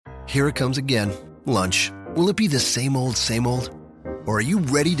Here it comes again. Lunch. Will it be the same old, same old? Or are you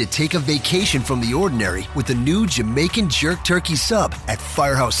ready to take a vacation from the ordinary with the new Jamaican Jerk Turkey Sub at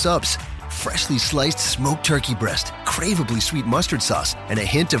Firehouse Subs? Freshly sliced smoked turkey breast, craveably sweet mustard sauce, and a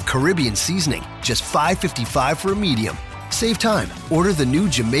hint of Caribbean seasoning. Just $5.55 for a medium. Save time. Order the new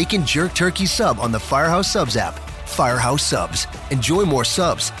Jamaican Jerk Turkey Sub on the Firehouse Subs app. Firehouse Subs. Enjoy more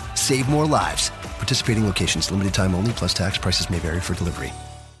subs. Save more lives. Participating locations. Limited time only, plus tax. Prices may vary for delivery.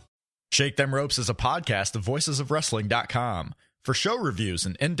 Shake Them Ropes is a podcast of voicesofwrestling.com. For show reviews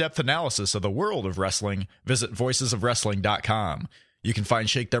and in-depth analysis of the world of wrestling, visit voicesofwrestling.com. You can find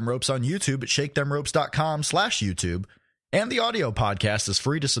Shake Them Ropes on YouTube at shakethemropes.com/YouTube. And the audio podcast is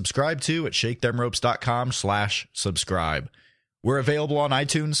free to subscribe to at shakethemropes.com/subscribe. We're available on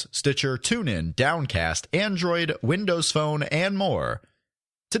iTunes, Stitcher, TuneIn, Downcast, Android, Windows Phone, and more.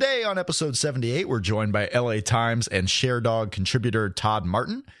 Today on episode 78, we're joined by LA Times and ShareDog contributor Todd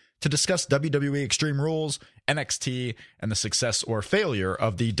Martin to discuss WWE Extreme Rules, NXT, and the success or failure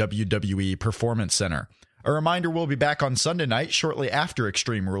of the WWE Performance Center. A reminder, we'll be back on Sunday night shortly after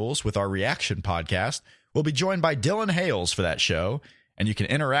Extreme Rules with our reaction podcast. We'll be joined by Dylan Hales for that show, and you can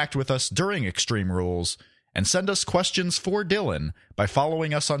interact with us during Extreme Rules and send us questions for Dylan by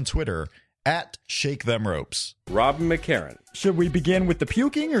following us on Twitter at Shake Them Ropes. Robin McCarran. Should we begin with the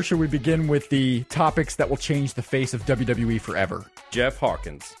puking, or should we begin with the topics that will change the face of WWE forever? Jeff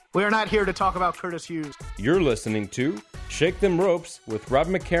Hawkins. We are not here to talk about Curtis Hughes. You're listening to Shake Them Ropes with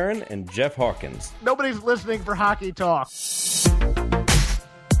Robin McCarran and Jeff Hawkins. Nobody's listening for hockey talk.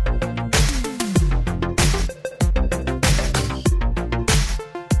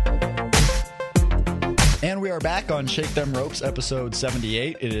 And we are back on Shake Them Ropes, episode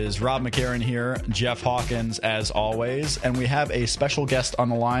 78. It is Rob McCarran here, Jeff Hawkins as always, and we have a special guest on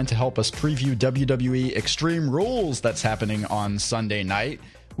the line to help us preview WWE Extreme Rules that's happening on Sunday night.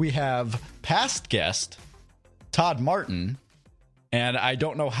 We have past guest Todd Martin, and I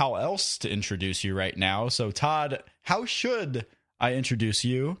don't know how else to introduce you right now. So Todd, how should I introduce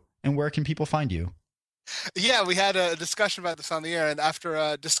you, and where can people find you? Yeah, we had a discussion about this on the air, and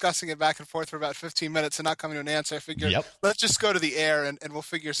after discussing it back and forth for about 15 minutes and not coming to an answer, I figured let's just go to the air and we'll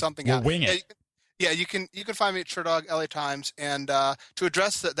figure something out. We'll wing it. Yeah, you can find me at ShareDog LA Times, and to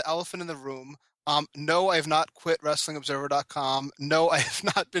address the elephant in the room, no, I have not quit WrestlingObserver.com. No, I have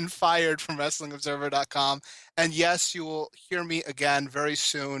not been fired from WrestlingObserver.com. And yes, you will hear me again very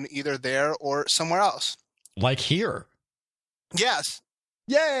soon, either there or somewhere else. Like here. Yes.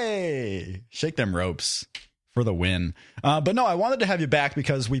 Yay! Shake Them Ropes for the win. But no, I wanted to have you back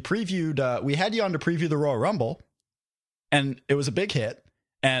because we previewed, we had you on to preview the Royal Rumble, and it was a big hit,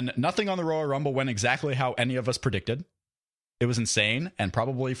 and nothing on the Royal Rumble went exactly how any of us predicted. It was insane, and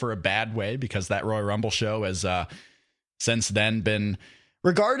probably for a bad way, because that Royal Rumble show has since then been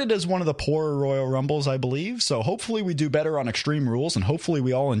regarded as one of the poorer Royal Rumbles, I believe. So hopefully we do better on Extreme Rules, and hopefully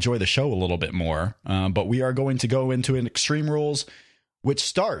we all enjoy the show a little bit more. But we are going to go into an Extreme Rules, which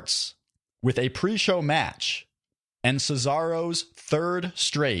starts with a pre-show match and Cesaro's third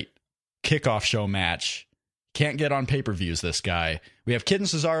straight kickoff show match. Can't get on pay-per-views, this guy. We have Kid and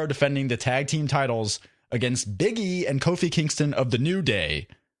Cesaro defending the tag team titles against Big E and Kofi Kingston of the New Day.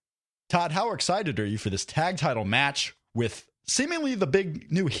 Todd, how excited are you for this tag title match with seemingly the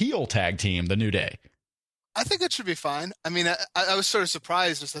big new heel tag team, the New Day? I think it should be fine. I mean, I was sort of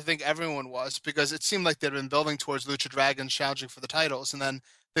surprised, as I think everyone was, because it seemed like they'd been building towards Lucha Dragons challenging for the titles, and then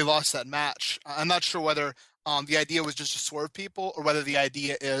they lost that match. I'm not sure whether the idea was just to swerve people, or whether the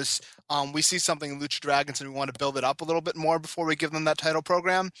idea is we see something in Lucha Dragons and we want to build it up a little bit more before we give them that title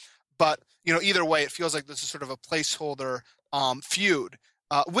program. But, you know, either way, it feels like this is sort of a placeholder feud.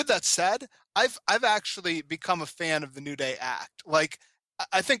 With that said, I've actually become a fan of the New Day act. Like,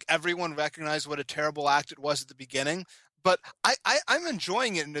 I think everyone recognized what a terrible act it was at the beginning, but I'm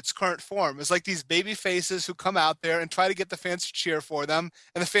enjoying it in its current form. It's like these baby faces who come out there and try to get the fans to cheer for them,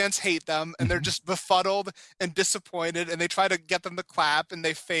 and the fans hate them, and they're just befuddled and disappointed, and they try to get them to clap, and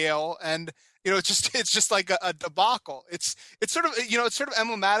they fail, and you know, it's just like a debacle. It's sort of, you know, it's sort of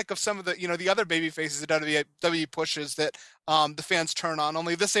emblematic of some of the, you know, the other baby faces that WWE pushes that the fans turn on.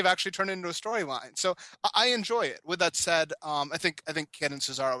 Only this, they've actually turned into a storyline. So I enjoy it. With that said, I think Kid and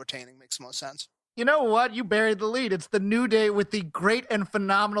Cesaro retaining makes most sense. You know what? You buried the lead. It's the New Day with the great and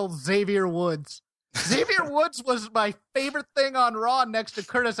phenomenal Xavier Woods. Xavier Woods was my favorite thing on Raw, next to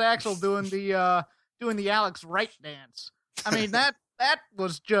Curtis Axel doing the Alex Wright dance. I mean, that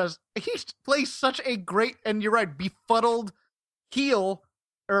was just, he plays such a great, and you're right, befuddled heel,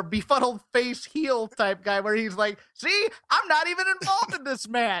 or befuddled face heel type guy, where he's like, see, I'm not even involved in this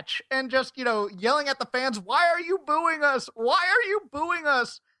match, and just, you know, yelling at the fans, why are you booing us? Why are you booing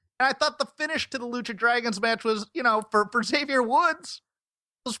us? And I thought the finish to the Lucha Dragons match was, for Xavier Woods,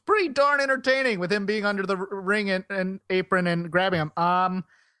 was pretty darn entertaining with him being under the ring and apron and grabbing him.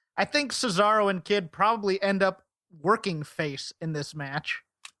 I think Cesaro and Kid probably end up working face in this match.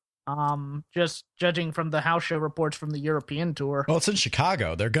 Just judging from the house show reports from the European tour. Well, it's in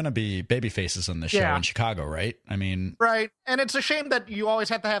Chicago. They're going to be baby faces on the show in Chicago, right? I mean, right. And it's a shame that you always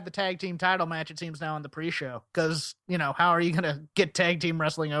have to have the tag team title match, it seems now, in the pre-show. Because, how are you going to get tag team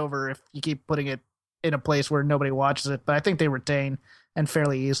wrestling over if you keep putting it in a place where nobody watches it? But I think they retain, and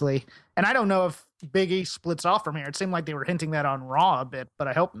fairly easily. And I don't know if Big E splits off from here. It seemed like they were hinting that on Raw a bit, but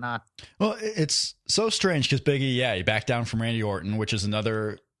I hope not. Well, it's so strange because Big E, he backed down from Randy Orton, which is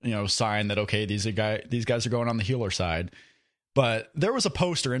another sign that, okay, these guys are going on the healer side. But there was a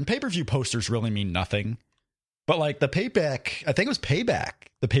poster, and pay-per-view posters really mean nothing. But like the Payback, I think it was Payback,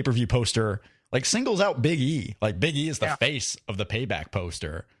 the pay-per-view poster, like singles out Big E. Like Big E is the face of the Payback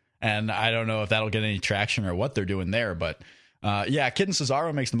poster. And I don't know if that'll get any traction or what they're doing there. But Kid and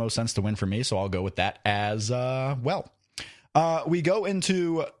Cesaro makes the most sense to win for me. So I'll go with that as well. We go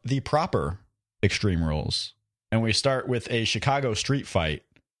into the proper Extreme Rules. And we start with a Chicago street fight.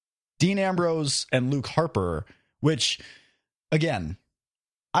 Dean Ambrose and Luke Harper, which, again,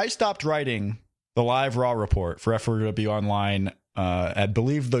 I stopped writing the live Raw report for FW Online. I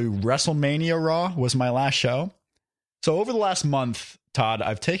believe the WrestleMania Raw was my last show. So over the last month, Todd,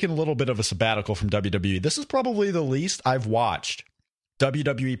 I've taken a little bit of a sabbatical from WWE. This is probably the least I've watched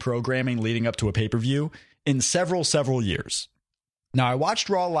WWE programming leading up to a pay-per-view in several years. Now, I watched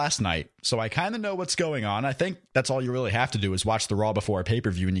Raw last night, so I kind of know what's going on. I think that's all you really have to do is watch the Raw before a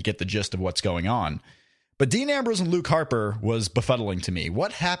pay-per-view and you get the gist of what's going on. But Dean Ambrose and Luke Harper was befuddling to me.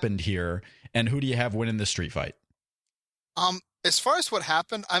 What happened here, and who do you have winning this street fight? As far as what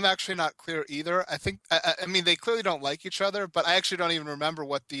happened, I'm actually not clear either. I think, I mean, they clearly don't like each other, but I actually don't even remember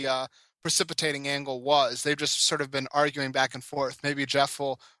what the precipitating angle was. They've just sort of been arguing back and forth. Maybe Jeff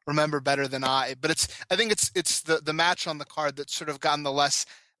will remember better than I, but I think it's the match on the card that's sort of gotten the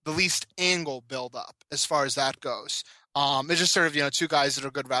least angle build up as far as that goes. It's just sort of, two guys that are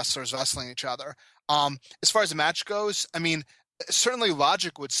good wrestlers wrestling each other. As far as the match goes, I mean, certainly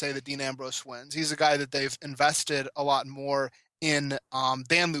logic would say that Dean Ambrose wins. He's a guy that they've invested a lot more in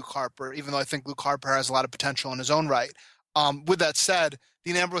than Luke Harper, even though I think Luke Harper has a lot of potential in his own right. With that said,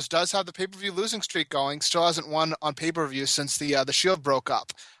 Dean Ambrose does have the pay-per-view losing streak going, still hasn't won on pay-per-view since the Shield broke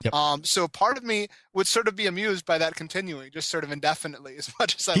up. Yep. So part of me would sort of be amused by that continuing, just sort of indefinitely, as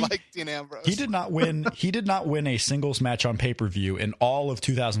much as I like Dean Ambrose. He did not win a singles match on pay-per-view in all of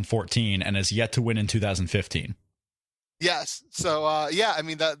 2014 and has yet to win in 2015. Yes. So I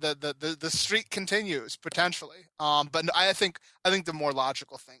mean the streak continues potentially. But I think the more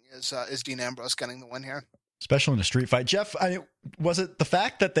logical thing is Dean Ambrose getting the win here. Especially in a street fight. Jeff, was it the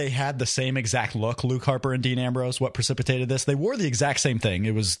fact that they had the same exact look, Luke Harper and Dean Ambrose, what precipitated this? They wore the exact same thing.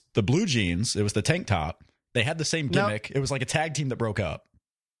 It was the blue jeans. It was the tank top. They had the same gimmick. It was like a tag team that broke up.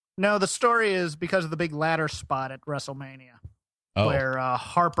 No, the story is because of the big ladder spot at WrestleMania, where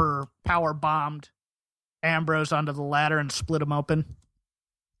Harper power bombed Ambrose onto the ladder and split him open.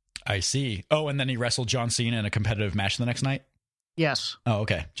 I see. Oh, and then he wrestled John Cena in a competitive match the next night? Yes. Oh,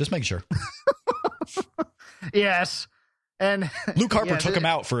 okay. Just making sure. Yes. And Luke Harper took him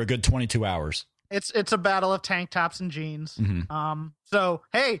out for a good 22 hours. It's a battle of tank tops and jeans. Mm-hmm. So,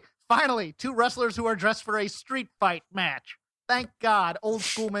 hey, finally, two wrestlers who are dressed for a street fight match. Thank God, old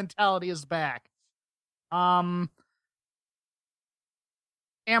school mentality is back. Ambrose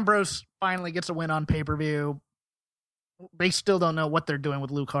finally gets a win on pay-per-view. They still don't know what they're doing with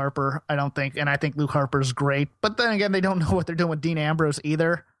Luke Harper, I don't think. And I think Luke Harper's great. But then again, they don't know what they're doing with Dean Ambrose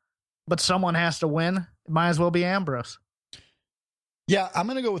either. But someone has to win. It might as well be Ambrose. Yeah, I'm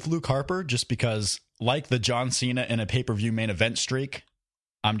going to go with Luke Harper just because, like the John Cena in a pay-per-view main event streak,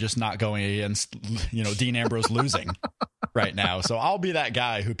 I'm just not going against, Dean Ambrose losing right now. So I'll be that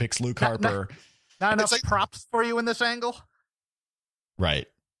guy who picks Luke Harper. Not enough props for you in this angle? Right.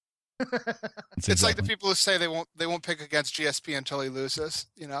 It's like the people who say they won't pick against GSP until he loses.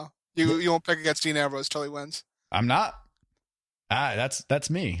 You won't pick against Dean Ambrose until he wins. I'm not. That's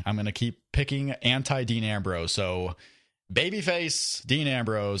me. I'm gonna keep picking anti Dean Ambrose. So babyface Dean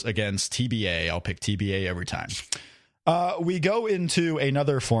Ambrose against TBA. I'll pick TBA every time. We go into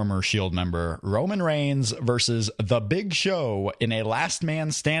another former Shield member, Roman Reigns versus The Big Show in a last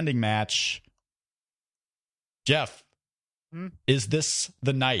man standing match. Jeff, is this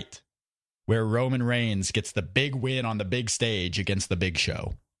the night where Roman Reigns gets the big win on the big stage against The Big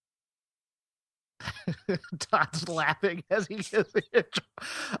Show? Todd's laughing as he gets the intro.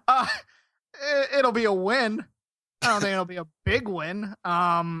 It'll be a win. I don't think it'll be a big win.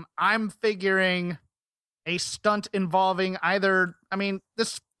 I'm figuring a stunt involving either. I mean,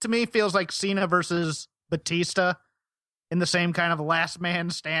 this to me feels like Cena versus Batista in the same kind of last man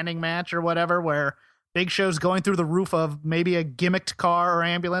standing match or whatever, where Big Show's going through the roof of maybe a gimmicked car or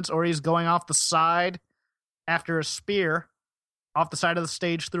ambulance, or he's going off the side after a spear off the side of the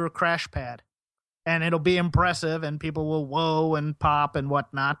stage through a crash pad. And it'll be impressive, and people will whoa and pop and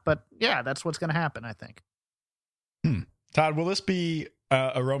whatnot. But yeah, that's what's going to happen, I think. Todd, will this be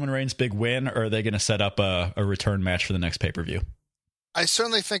a Roman Reigns big win, or are they going to set up a return match for the next pay-per-view? I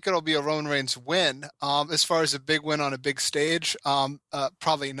certainly think it'll be a Roman Reigns win. As far as a big win on a big stage,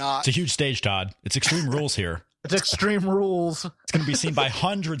 probably not. It's a huge stage, Todd. It's Extreme Rules here. It's Extreme Rules. It's going to be seen by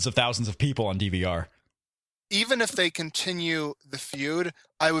hundreds of thousands of people on DVR. Even if they continue the feud,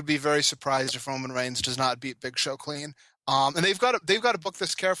 I would be very surprised if Roman Reigns does not beat Big Show clean. And they've got to book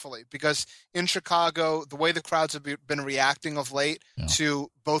this carefully, because in Chicago, the way the crowds have been reacting of late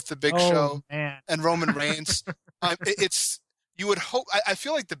to both the Big Show and Roman Reigns, you would hope. I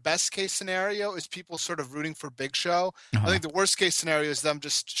feel like the best case scenario is people sort of rooting for Big Show. I think the worst case scenario is them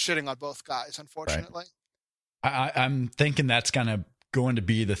just shitting on both guys, unfortunately. Right. I'm thinking that's going to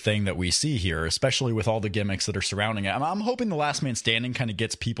be the thing that we see here, especially with all the gimmicks that are surrounding it. I'm hoping the last man standing kind of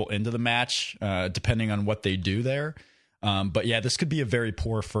gets people into the match, depending on what they do there. But yeah, this could be a very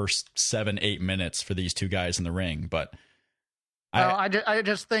poor first 7-8 minutes for these two guys in the ring. But I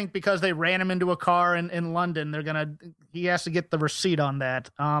just think because they ran him into a car in London, he has to get the receipt on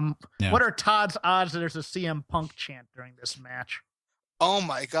that. What are Todd's odds that there's a CM Punk chant during this match? Oh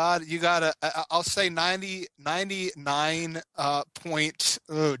my God, you gotta, I'll say 99 point,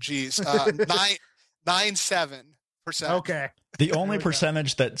 97%. Okay. The only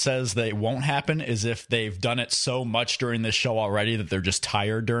percentage that says they won't happen is if they've done it so much during this show already that they're just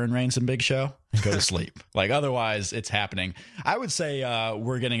tired during Reigns and Big Show and go to sleep. Like, otherwise it's happening. I would say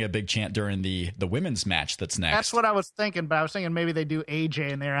we're getting a big chant during the women's match that's next. That's what I was thinking, but I was thinking maybe they do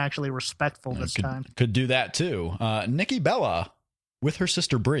AJ and they're actually respectful this time. Could do that too. Nikki Bella with her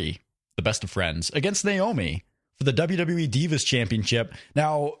sister Brie, the best of friends, against Naomi for the WWE Divas Championship.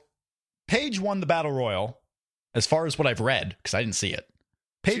 Now, Paige won the Battle Royal, as far as what I've read, because I didn't see it.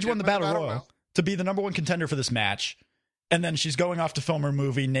 Paige won the Battle Royal to be the number one contender for this match. And then she's going off to film her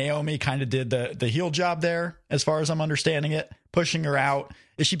movie. Naomi kind of did the heel job there, as far as I'm understanding it, pushing her out.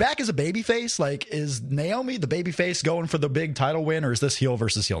 Is she back as a babyface? Like, is Naomi the babyface going for the big title win, or is this heel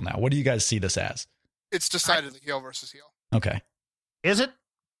versus heel now? What do you guys see this as? It's decidedly heel versus heel. Okay. Is it?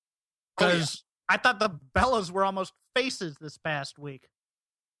 Because I thought the Bellas were almost faces this past week.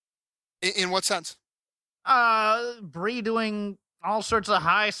 In what sense? Brie doing all sorts of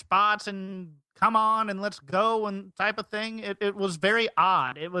high spots and come on and let's go and type of thing. It was very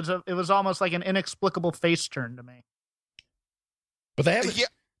odd. It was almost like an inexplicable face turn to me. But they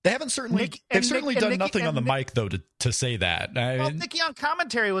haven't certainly done nothing on the mic though to say that. Nikki on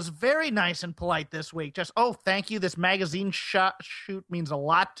commentary was very nice and polite this week. Just, thank you. This magazine shoot means a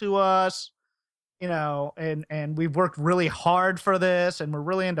lot to us. You know, and we've worked really hard for this, and we're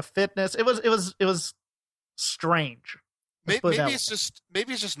really into fitness. It was strange. Maybe it's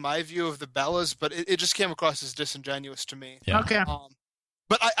just my view of the Bellas, but it just came across as disingenuous to me. Yeah. Okay.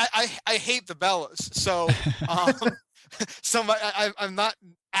 But I hate the Bellas, so I'm not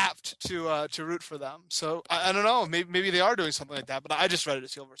apt to root for them. So I don't know. Maybe they are doing something like that. But I just read it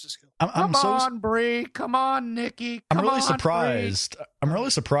as heel versus heel. Come on, Brie. Come on, Nikki. I'm really surprised. Brie. I'm really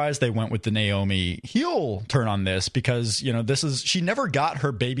surprised they went with the Naomi heel turn on this, because she never got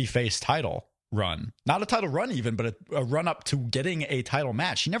her babyface title run. Not a title run even, but a run up to getting a title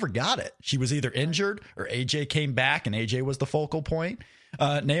match. She never got it. She was either injured or AJ came back and AJ was the focal point.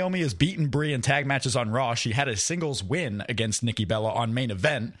 Naomi has beaten Brie in tag matches on Raw. She had a singles win against Nikki Bella on Main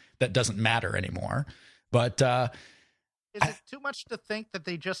Event. That doesn't matter anymore. But is it too much to think that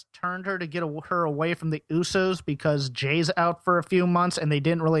they just turned her to get her away from the Usos because Jay's out for a few months and they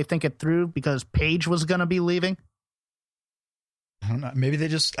didn't really think it through because Paige was going to be leaving? I don't know. Maybe they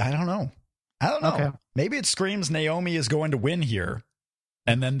just, I don't know. Okay. Maybe it screams Naomi is going to win here.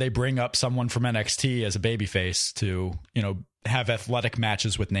 And then they bring up someone from NXT as a babyface to, have athletic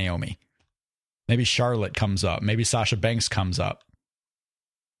matches with Naomi. Maybe Charlotte comes up. Maybe Sasha Banks comes up.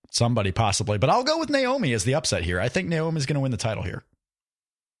 Somebody possibly. But I'll go with Naomi as the upset here. I think Naomi's going to win the title here.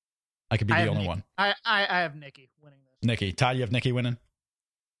 I could be the only one. I have Nikki winning this. Nikki. Todd, you have Nikki winning?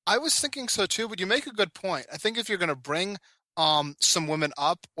 I was thinking so too, but you make a good point. I think if you're going to bring some women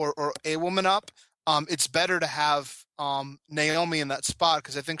up or a woman up, it's better to have Naomi in that spot,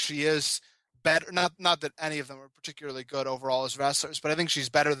 because I think she is better. Not that any of them are particularly good overall as wrestlers, but I think she's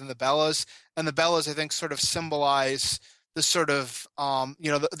better than the Bellas. And the Bellas, I think, sort of symbolize the sort of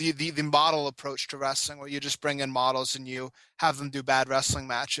the model approach to wrestling, where you just bring in models and you have them do bad wrestling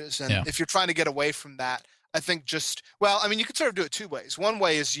matches. And if you're trying to get away from that, I think you could sort of do it two ways. One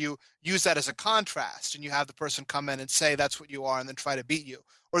way is you use that as a contrast and you have the person come in and say that's what you are and then try to beat you.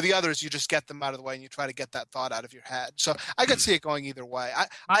 Or the other is you just get them out of the way and you try to get that thought out of your head. So I could see it going either way.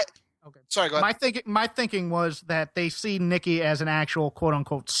 Okay. Sorry, go ahead. My thinking was that they see Nikki as an actual quote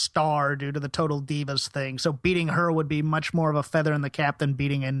unquote star due to the Total Divas thing. So beating her would be much more of a feather in the cap than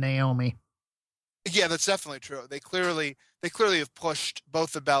beating in Naomi. Yeah, that's definitely true. They clearly have pushed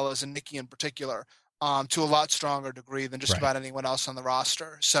both the Bellas and Nikki in particular to a lot stronger degree than just about anyone else on the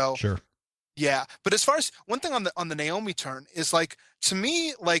roster. So sure. Yeah. But as far as one thing on the Naomi turn is, like, to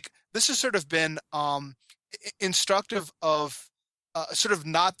me, like, this has sort of been instructive of sort of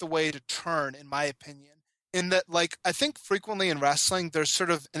not the way to turn, in my opinion, in that, like, I think frequently in wrestling, there's sort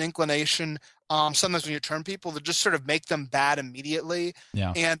of an inclination sometimes when you turn people to just sort of make them bad immediately.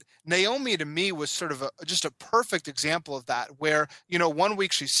 Yeah. And Naomi, to me, was sort of just a perfect example of that, where, 1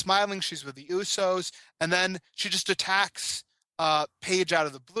 week she's smiling, she's with the Usos, and then she just attacks Paige out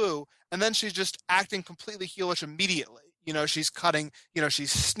of the blue, and then she's just acting completely heelish immediately. She's cutting,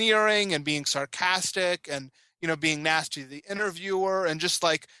 she's sneering and being sarcastic and, being nasty to the interviewer, and just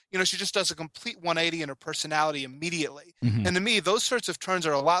like, she just does a complete 180 in her personality immediately. Mm-hmm. And to me, those sorts of turns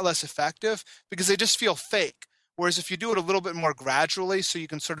are a lot less effective because they just feel fake. Whereas if you do it a little bit more gradually, so you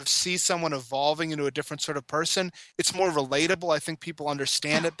can sort of see someone evolving into a different sort of person, it's more relatable. I think people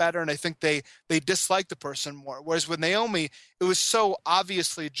understand it better, and I think they dislike the person more. Whereas with Naomi, it was so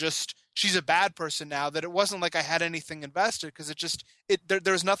obviously just she's a bad person now that it wasn't like I had anything invested, because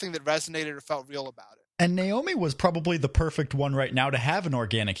there was nothing that resonated or felt real about it. And Naomi was probably the perfect one right now to have an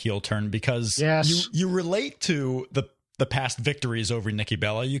organic heel turn, because you relate to the past victories over Nikki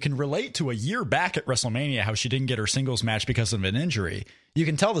Bella. You can relate to a year back at WrestleMania, how she didn't get her singles match because of an injury. You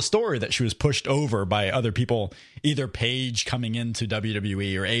can tell the story that she was pushed over by other people, either Paige coming into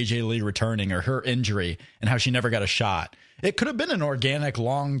WWE or AJ Lee returning or her injury, and how she never got a shot. It could have been an organic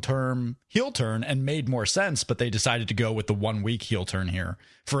long-term heel turn and made more sense, but they decided to go with the 1 week heel turn here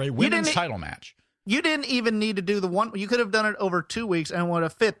for a women's title match. You didn't even need to do the one. You could have done it over 2 weeks and would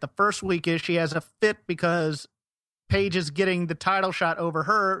have fit. The first week is she has a fit because Paige is getting the title shot over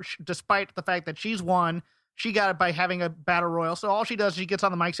her, despite the fact that she's won. She got it by having a battle royal. So all she does is she gets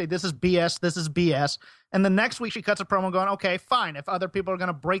on the mic, say, this is BS, this is BS. And the next week she cuts a promo going, okay, fine. If other people are going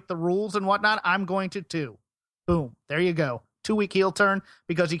to break the rules and whatnot, I'm going to too. Boom. There you go. 2 week heel turn,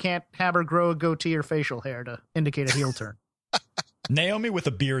 because you can't have her grow a goatee or facial hair to indicate a heel turn. Naomi with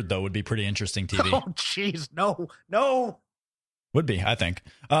a beard, though, would be pretty interesting TV. Oh, jeez. No. Would be, I think.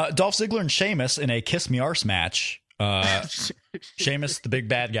 Dolph Ziggler and Sheamus in a Kiss Me Arse match. Sheamus, the big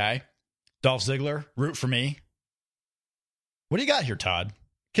bad guy. Dolph Ziggler, root for me. What do you got here, Todd?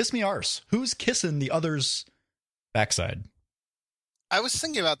 Kiss me arse. Who's kissing the other's backside? I was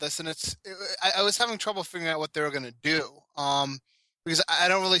thinking about this, and I was having trouble figuring out what they were going to do, because I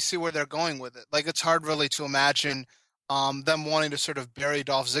don't really see where they're going with it. Like, it's hard really to imagine them wanting to sort of bury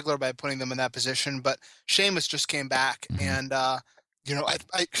Dolph Ziggler by putting them in that position. But Sheamus just came back, and I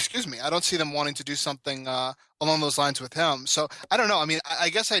don't see them wanting to do something along those lines with him. So I don't know. I mean, I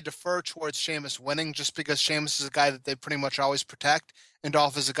guess I defer towards Sheamus winning, just because Sheamus is a guy that they pretty much always protect, and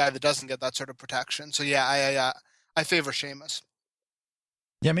Dolph is a guy that doesn't get that sort of protection. So yeah, I favor Sheamus.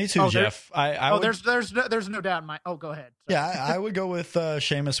 Yeah, me too, Jeff. There's no doubt in my. Oh, go ahead. Sorry. Yeah, I would go with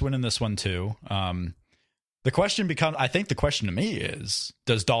Sheamus winning this one too. The question to me is,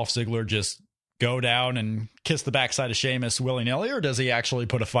 does Dolph Ziggler just go down and kiss the backside of Sheamus willy-nilly, or does he actually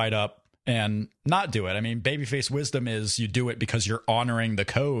put a fight up and not do it? I mean, babyface wisdom is you do it because you're honoring the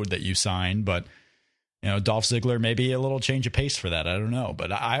code that you signed, but Dolph Ziggler, maybe a little change of pace for that. I don't know,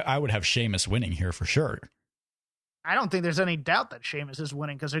 but I would have Sheamus winning here for sure. I don't think there's any doubt that Sheamus is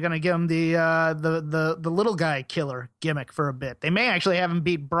winning, because they're going to give him the little guy killer gimmick for a bit. They may actually have him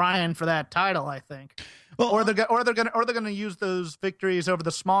beat Bryan for that title, I think. Well, or they're going to use those victories over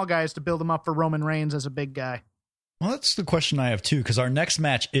the small guys to build him up for Roman Reigns as a big guy. Well, that's the question I have too, because our next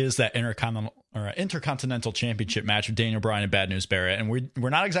match is that Intercontinental Championship match with Daniel Bryan and Bad News Barrett, and we're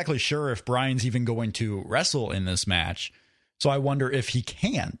not exactly sure if Bryan's even going to wrestle in this match. So I wonder if he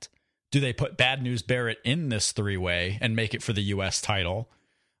can't. Do they put Bad News Barrett in this three-way and make it for the U.S. title?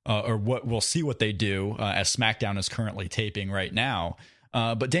 Or what? We'll see what they do, as SmackDown is currently taping right now.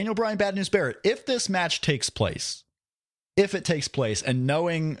 But Daniel Bryan, Bad News Barrett, if this match takes place, and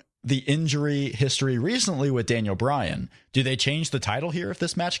knowing the injury history recently with Daniel Bryan, do they change the title here if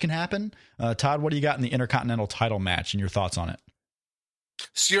this match can happen? Todd, what do you got in the Intercontinental title match and your thoughts on it?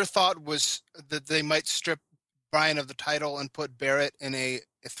 So your thought was that they might strip Bryan of the title and put Barrett in a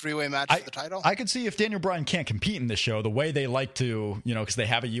three-way match for the title? I could see if Daniel Bryan can't compete in this show, the way they like to, because they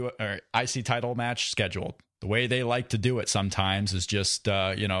have a IC title match scheduled. The way they like to do it sometimes is just,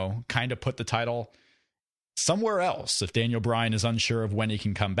 kind of put the title somewhere else if Daniel Bryan is unsure of when he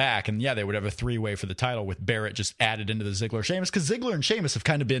can come back. And yeah, they would have a three-way for the title with Barrett just added into the Ziggler-Sheamus, because Ziggler and Sheamus have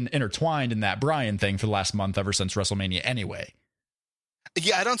kind of been intertwined in that Bryan thing for the last month ever since WrestleMania anyway.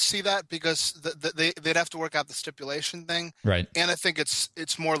 Yeah, I don't see that because they'd have to work out the stipulation thing. Right. And I think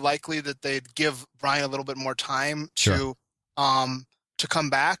it's more likely that they'd give Bryan a little bit more time Sure. to come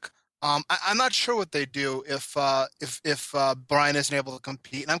back. I'm not sure what they do if Bryan isn't able to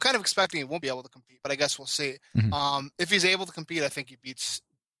compete, and I'm kind of expecting he won't be able to compete, but I guess we'll see. Mm-hmm. If he's able to compete, I think he beats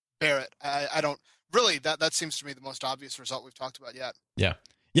Barrett. I don't really. That seems to me the most obvious result we've talked about yet. Yeah.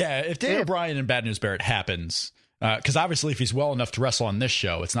 If Daniel Bryan and Bad News Barrett happens, because obviously if he's well enough to wrestle on this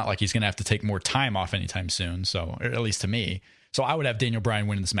show, it's not like he's going to have to take more time off anytime soon. So, or at least to me. So I would have Daniel Bryan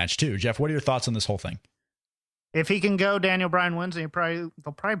win this match too. Jeff, what are your thoughts on this whole thing? If he can go, Daniel Bryan wins, and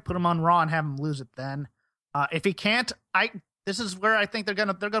they'll probably put him on Raw and have him lose it then. If he can't, this is where I think they're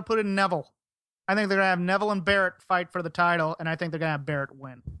gonna put in Neville. I think they're gonna have Neville and Barrett fight for the title, and I think they're gonna have Barrett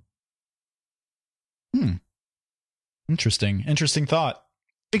win. Interesting thought.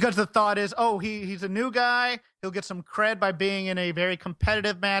 Because the thought is, he's a new guy. He'll get some cred by being in a very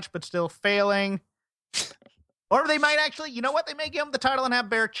competitive match, but still failing. Or they might actually, you know what? They may give him the title and have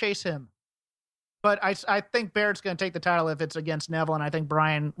Barrett chase him. But I think Barrett's going to take the title if it's against Neville, and I think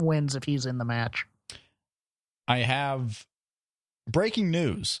Bryan wins if he's in the match. I have breaking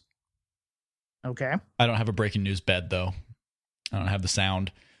news. Okay. I don't have a breaking news bed, though. I don't have the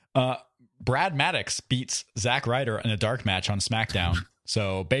sound. Brad Maddox beats Zack Ryder in a dark match on SmackDown.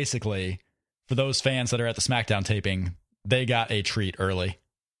 So basically, for those fans that are at the SmackDown taping, they got a treat early.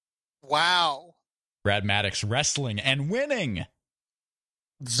 Wow. Brad Maddox wrestling and winning.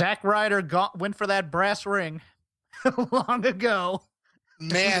 Zack Ryder went for that brass ring long ago.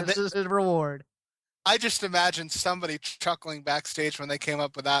 Man, this is his reward. I just imagine somebody chuckling backstage when they came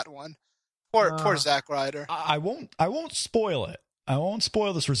up with that one. Poor Zack Ryder. I won't spoil it. I won't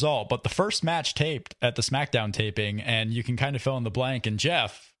spoil this result, but the first match taped at the SmackDown taping, and you can kind of fill in the blank. And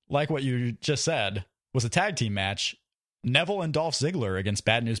Jeff, like what you just said, was a tag team match. Neville and Dolph Ziggler against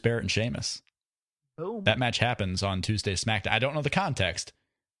Bad News Barrett and Sheamus. Boom. That match happens on Tuesday SmackDown. I don't know the context,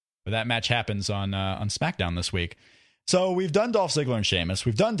 but that match happens on SmackDown this week. So we've done Dolph Ziggler and Sheamus.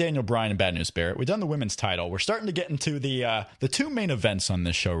 We've done Daniel Bryan and Bad News Barrett. We've done the women's title. We're starting to get into the two main events on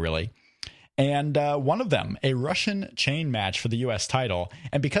this show, really. And one of them, a Russian chain match for the U.S. title.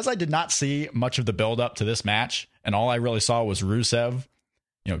 And because I did not see much of the build-up to this match, and all I really saw was Rusev,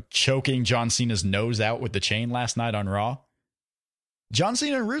 choking John Cena's nose out with the chain last night on Raw. John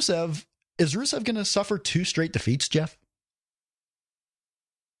Cena and Rusev, is Rusev going to suffer 2 straight defeats, Jeff?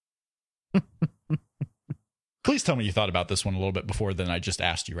 Please tell me you thought about this one a little bit before than I just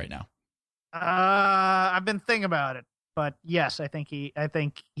asked you right now. I've been thinking about it, but yes, I think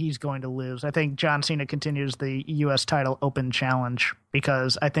he's going to lose. I think John Cena continues the U.S. title open challenge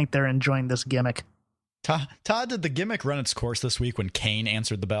because I think they're enjoying this gimmick. Todd, did the gimmick run its course this week when Kane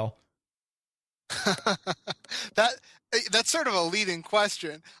answered the bell? That's sort of a leading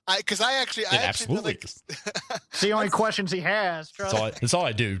question. It absolutely is. It's the only questions he has. That's all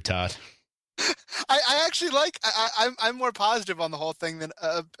I do, Todd. I actually I'm more positive on the whole thing than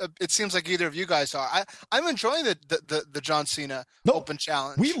it seems like either of you guys are. I'm enjoying the John Cena open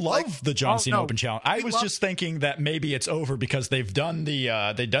challenge. We love the John Cena open challenge. I was just thinking that maybe it's over because they've done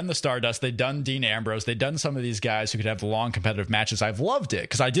the Stardust, they've done Dean Ambrose, they've done some of these guys who could have long competitive matches. I've loved it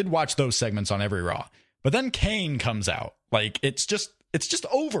because I did watch those segments on every Raw. But then Kane comes out. Like it's just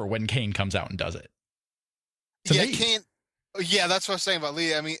over when Kane comes out and does it. Kane. Yeah, that's what I was saying about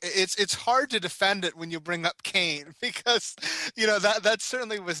Lee. I mean, it's hard to defend it when you bring up Kane because that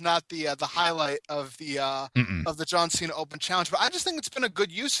certainly was not the highlight of the John Cena Open Challenge. But I just think it's been a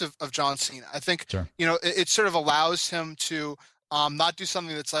good use of John Cena. I think it sort of allows him to not do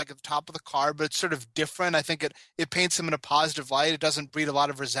something that's like at the top of the card, but it's sort of different. I think it paints him in a positive light. It doesn't breed a lot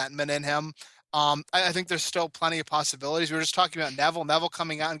of resentment in him. I think there's still plenty of possibilities. We were just talking about Neville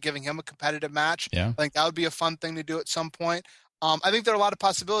coming out and giving him a competitive match. Yeah. I think that would be a fun thing to do at some point. I think there are a lot of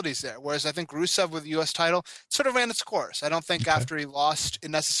possibilities there. Whereas I think Rusev with the U.S. title sort of ran its course. I don't think after he lost,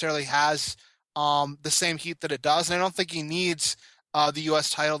 it necessarily has the same heat that it does. And I don't think he needs the U.S.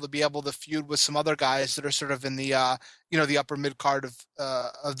 title to be able to feud with some other guys that are sort of in the the upper mid card of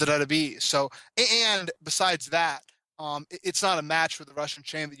the WWE. So, and besides that, it's not a match with the Russian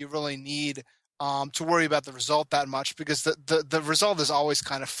Chain that you really need to worry about the result that much, because the result is always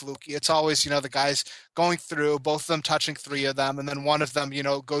kind of fluky. It's always, the guys going through, both of them touching 3 of them, and then one of them,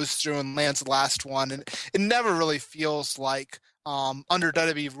 goes through and lands the last one. And it never really feels like under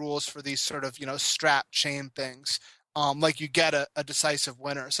WWE rules for these sort of, strap chain things, like you get a decisive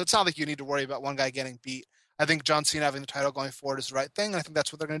winner. So it's not like you need to worry about one guy getting beat. I think John Cena having the title going forward is the right thing, and I think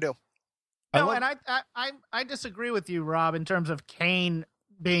that's what they're going to do. I disagree with you, Rob, in terms of Kane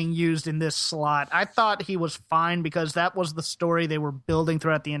being used in this slot. I thought he was fine because that was the story they were building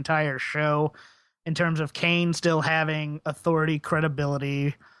throughout the entire show, in terms of Kane still having authority,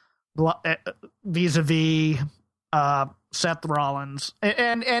 credibility vis-a-vis Seth Rollins,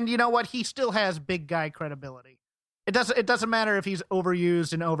 and you know what, he still has big guy credibility. It doesn't matter if he's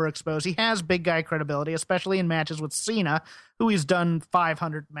overused and overexposed. He has big guy credibility, especially in matches with Cena, who he's done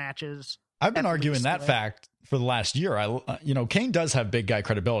 500 matches. I've been arguing that fact for the last year. Kane does have big guy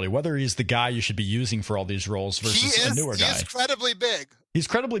credibility, whether he's the guy you should be using for all these roles versus a newer guy. He is credibly big. He's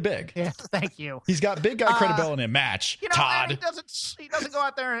credibly big. Yeah, thank you. He's got big guy credibility in a match. Todd. He doesn't go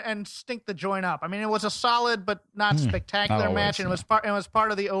out there and stink the joint up. I mean, it was a solid but not spectacular match, and it was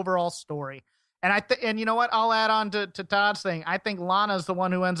part of the overall story. And and you know what? I'll add on to Todd's thing. I think Lana's the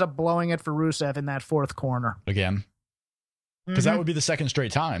one who ends up blowing it for Rusev in that 4th corner again, because that would be the second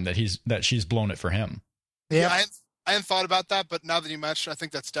straight time that she's blown it for him. Yeah, I hadn't thought about that, but now that you mentioned, I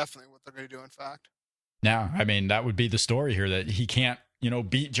think that's definitely what they're going to do. In fact, now, I mean, that would be the story here, that he can't,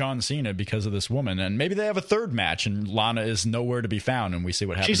 beat John Cena because of this woman, and maybe they have a 3rd match, and Lana is nowhere to be found, and we see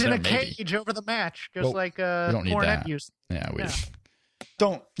what happens. She's in there, a cage over the match, just like we don't need that. used. Yeah,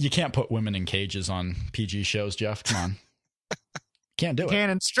 you can't put women in cages on PG shows, Jeff. Come on. Can't do it.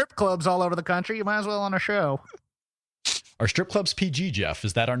 In strip clubs all over the country. You might as well on a show. Are strip clubs PG, Jeff?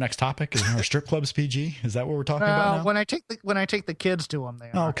 Is that our next topic? Is our strip clubs PG? Is that what we're talking about now? When I take the kids to them,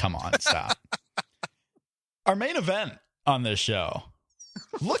 they are. Oh, come on. Stop. Our main event on this show.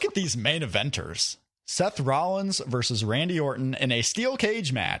 Look at these main eventers. Seth Rollins versus Randy Orton in a steel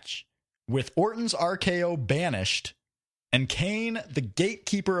cage match with Orton's RKO banished and Kane the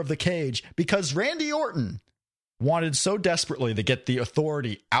gatekeeper of the cage, because Randy Orton wanted so desperately to get the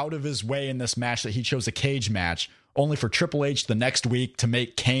authority out of his way in this match that he chose a cage match, only for Triple H the next week to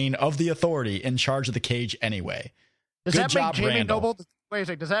make Kane of the authority in charge of the cage anyway. Does Good that job, make Jamie Randall. Noble? Wait a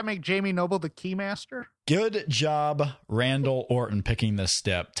second. Does that make Jamie Noble the keymaster? Good job, Randall Orton, picking this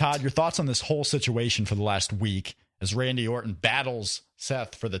step. Todd, your thoughts on this whole situation for the last week as Randy Orton battles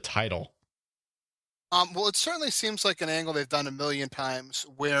Seth for the title? Well, it certainly seems like an angle they've done a million times,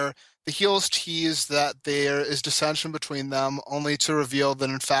 where the heels tease that there is dissension between them, only to reveal that,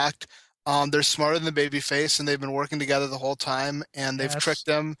 in fact, they're smarter than the babyface, and they've been working together the whole time, and they've tricked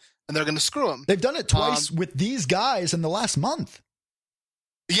him, and they're going to screw him. They've done it twice with these guys in the last month.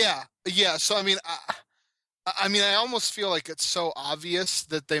 Yeah. So, I mean, I almost feel like it's so obvious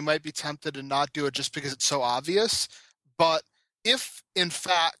that they might be tempted to not do it just because it's so obvious. But if, in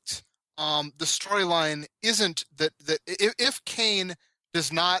fact, the storyline isn't that if Kane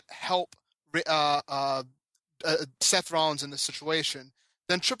does not help Seth Rollins in this situation,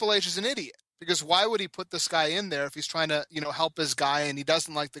 then Triple H is an idiot, because why would he put this guy in there if he's trying to, help his guy and he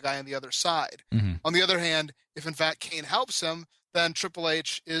doesn't like the guy on the other side? Mm-hmm. On the other hand, if in fact Kane helps him, then Triple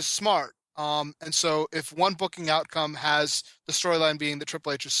H is smart. And so if one booking outcome has the storyline being that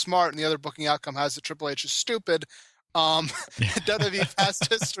Triple H is smart and the other booking outcome has that Triple H is stupid, WWE past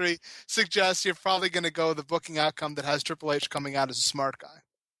history suggests you're probably going to go the booking outcome that has Triple H coming out as a smart guy.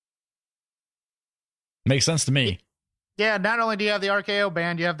 Makes sense to me. Yeah, not only do you have the RKO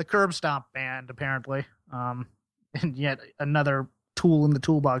band, you have the curb stomp band, apparently. And yet another tool in the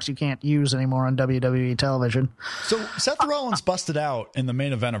toolbox you can't use anymore on WWE television. So Seth Rollins busted out in the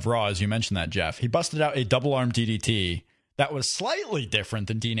main event of Raw, as you mentioned that, Jeff. He busted out a double arm DDT that was slightly different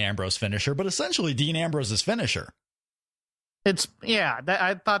than Dean Ambrose's finisher, but essentially Dean Ambrose's finisher. I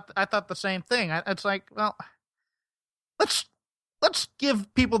thought the same thing. It's like, well, let's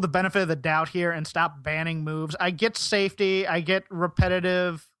give people the benefit of the doubt here and stop banning moves. I get safety. I get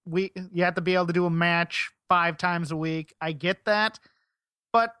repetitive. You have to be able to do a match 5 times a week. I get that.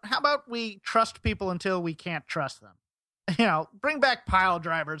 But how about we trust people until we can't trust them? Bring back pile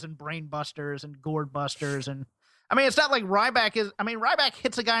drivers and brain busters and gourd busters. And I mean, it's not like Ryback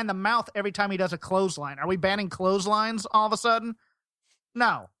hits a guy in the mouth every time he does a clothesline. Are we banning clotheslines all of a sudden?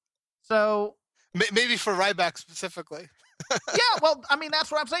 No. So maybe for Ryback specifically. Yeah, well, I mean,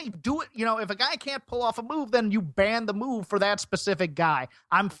 that's what I'm saying. Do it. If a guy can't pull off a move, then you ban the move for that specific guy.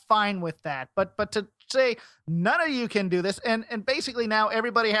 I'm fine with that. But to say none of you can do this, and basically now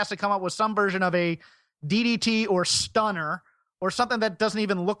everybody has to come up with some version of a DDT or stunner or something that doesn't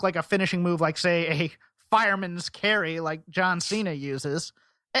even look like a finishing move, like, say, a fireman's carry like John Cena uses.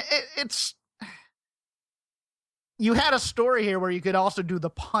 It's... You had a story here where you could also do the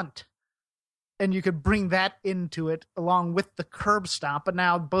punt. And you could bring that into it along with the curb stomp. But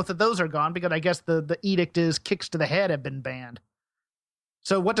now both of those are gone because I guess the edict is kicks to the head have been banned.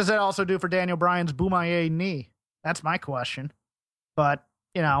 So what does that also do for Daniel Bryan's Boomaye knee? That's my question. But,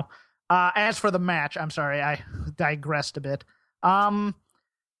 as for the match, I'm sorry, I digressed a bit. I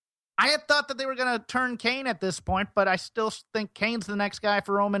had thought that they were going to turn Kane at this point, but I still think Kane's the next guy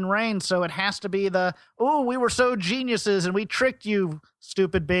for Roman Reigns. So it has to be we were so geniuses and we tricked you,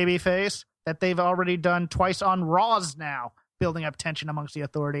 stupid babyface. That they've already done twice on Raws now, building up tension amongst the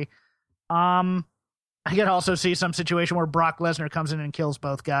Authority. I could also see some situation where Brock Lesnar comes in and kills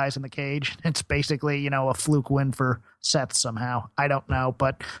both guys in the cage. It's basically, a fluke win for Seth somehow. I don't know,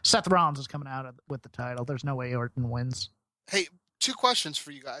 but Seth Rollins is coming out with the title. There's no way Orton wins. Hey, 2 questions for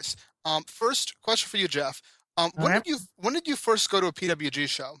you guys. First question for you, Jeff. When did you first go to a PWG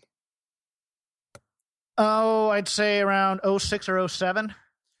show? Oh, I'd say around 06 or 07.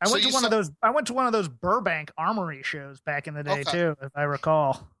 I went to one of those Burbank Armory shows back in the day too, if I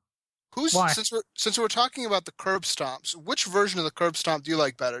recall. Since we're talking about the curb stomps, which version of the curb stomp do you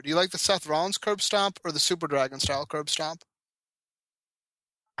like better? Do you like the Seth Rollins curb stomp or the Super Dragon style curb stomp?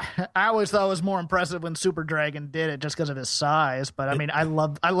 I always thought it was more impressive when Super Dragon did it just because of his size. But I mean, I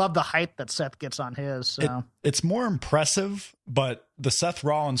love the height that Seth gets on his. So. It's more impressive, but the Seth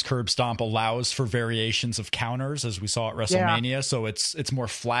Rollins curb stomp allows for variations of counters, as we saw at WrestleMania. Yeah. So it's more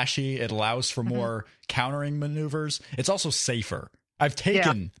flashy. It allows for more countering maneuvers. It's also safer. I've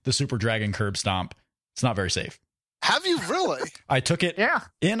taken the Super Dragon curb stomp. It's not very safe. Have you really? I took it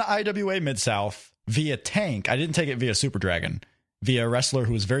in IWA Mid-South via Tank. I didn't take it via Super Dragon. Via a wrestler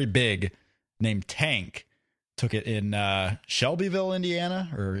who was very big named Tank. Took it in Shelbyville, Indiana,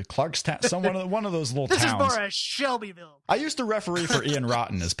 or Clarkstown, one of those little towns. This is more a Shelbyville. I used to referee for Ian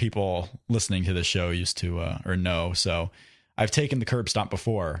Rotten, as people listening to the show used to or know. So I've taken the curb stomp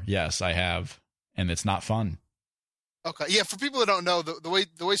before. Yes, I have, and it's not fun. Okay, yeah. For people that don't know, the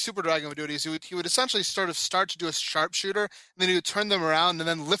way Super Dragon would do it is he would essentially start to do a sharpshooter, and then he would turn them around and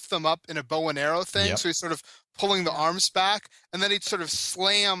then lift them up in a bow and arrow thing. Yep. So he's sort of pulling the arms back, and then he'd sort of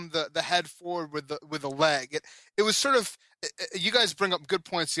slam the head forward with the leg. It was sort of, you guys bring up good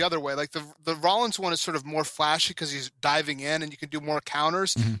points the other way. Like the Rollins one is sort of more flashy because he's diving in and you can do more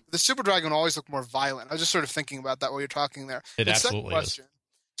counters. Mm-hmm. The Super Dragon always look more violent. I was just sort of thinking about that while you're talking there. It absolutely is.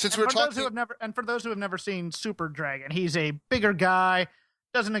 Since for those who have never seen Super Dragon, he's a bigger guy.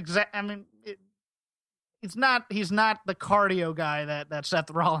 He's not the cardio guy that Seth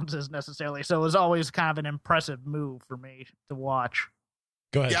Rollins is necessarily. So it was always kind of an impressive move for me to watch.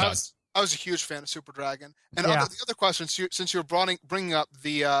 Go ahead. Yeah, I was a huge fan of Super Dragon. And the other question, since you're bringing up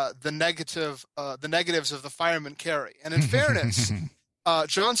the negatives of the fireman carry, and in fairness,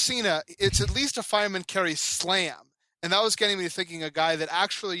 John Cena, it's at least a fireman carry slam. And that was getting me thinking a guy that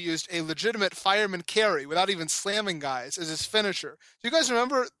actually used a legitimate fireman carry without even slamming guys as his finisher. Do you guys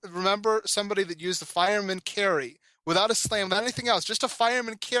remember somebody that used the fireman carry without a slam, without anything else, just a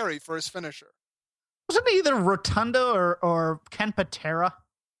fireman carry for his finisher? Wasn't it either Rotunda or Ken Patera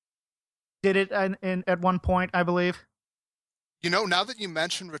did it at one point, I believe? Now that you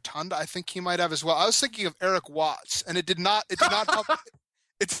mentioned Rotunda, I think he might have as well. I was thinking of Eric Watts, and it did not help.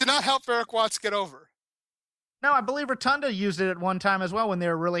 It did not help Eric Watts get over. No, I believe Rotunda used it at one time as well when they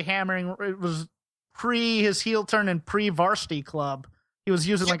were really hammering. It was pre his heel turn and pre-Varsity Club. He was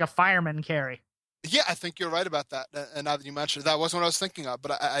using like a fireman carry. Yeah, I think you're right about that. And now that you mentioned it, that wasn't what I was thinking of,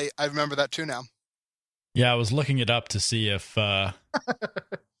 but I remember that too now. Yeah, I was looking it up to see if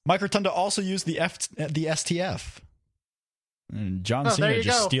Mike Rotunda also used the STF. And John Cena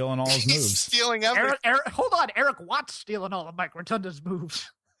just stealing all his moves. He's stealing everything. Hold on, Eric Watts stealing all of Mike Rotunda's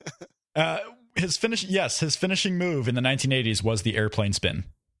moves. His finishing move in the 1980s was the airplane spin.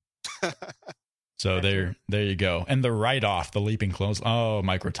 So there you go. And the right off, the leaping close. Oh,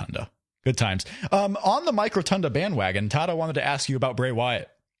 Mike Rotunda. Good times. On the Mike Rotunda bandwagon, Todd, I wanted to ask you about Bray Wyatt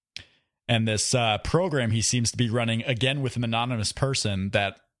and this program he seems to be running again with an anonymous person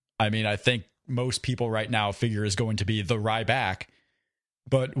that, I think most people right now figure is going to be the Ryback.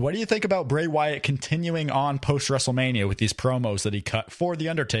 But what do you think about Bray Wyatt continuing on post-WrestleMania with these promos that he cut for The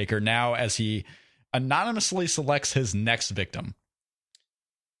Undertaker now as he anonymously selects his next victim?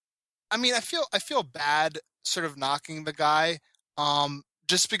 I feel bad sort of knocking the guy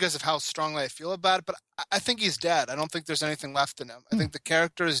just because of how strongly I feel about it, but I think he's dead. I don't think there's anything left in him. I think the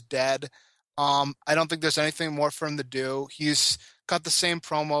character is dead. I don't think there's anything more for him to do. He's got the same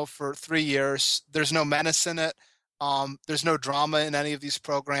promo for 3 years. There's no menace in it. There's no drama in any of these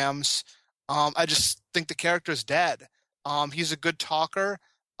programs. I just think the character is dead. He's a good talker,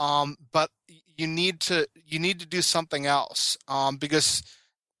 but you need to do something else because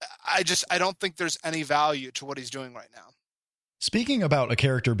I don't think there's any value to what he's doing right now. Speaking about a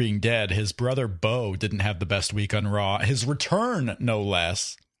character being dead, his brother Bo didn't have the best week on Raw. His return, no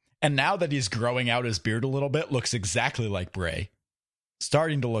less. And now that he's growing out his beard a little bit, looks exactly like Bray.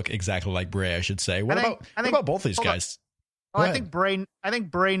 Starting to look exactly like Bray, I should say. What about both these guys? Well, I think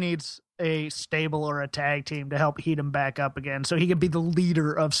Bray needs a stable or a tag team to help heat him back up again, so he can be the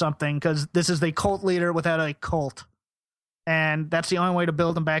leader of something. Because this is the cult leader without a cult, and that's the only way to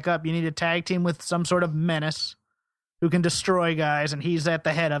build him back up. You need a tag team with some sort of menace who can destroy guys, and he's at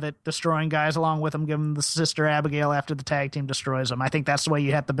the head of it, destroying guys along with him, giving him the Sister Abigail after the tag team destroys him. I think that's the way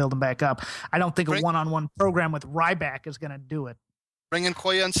you have to build him back up. I don't think a one-on-one program with Ryback is going to do it. Bring in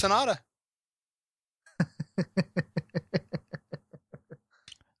Koya and Sonata. It's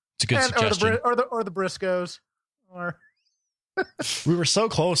a good suggestion. Or the Briscoes. We were so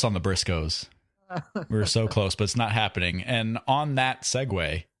close on the Briscoes. We were so close, but it's not happening. And on that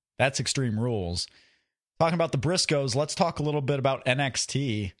segue, that's Extreme Rules. Talking about the Briscoes, let's talk a little bit about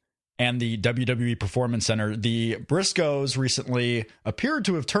NXT and the WWE Performance Center. The Briscoes recently appeared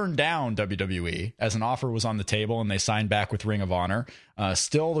to have turned down WWE as an offer was on the table, and they signed back with Ring of Honor.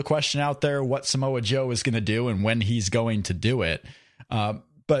 Still the question out there, what Samoa Joe is going to do and when he's going to do it.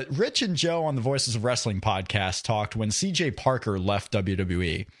 But Rich and Joe on the Voices of Wrestling podcast talked when CJ Parker left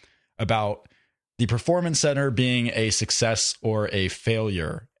WWE about the Performance Center being a success or a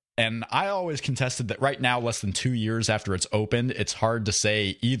failure. And I always contested that right now, less than 2 years after it's opened, it's hard to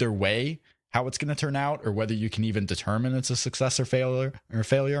say either way how it's going to turn out or whether you can even determine it's a success or failure.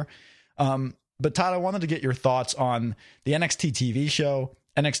 But Todd, I wanted to get your thoughts on the NXT TV show,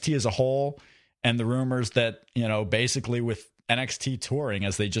 NXT as a whole, and the rumors that, basically with NXT touring,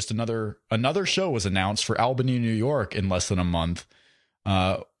 as they just another show was announced for Albany, New York in less than a month.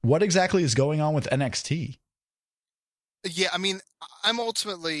 What exactly is going on with NXT? Yeah, I mean, I'm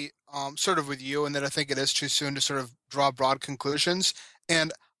ultimately sort of with you in that I think it is too soon to sort of draw broad conclusions.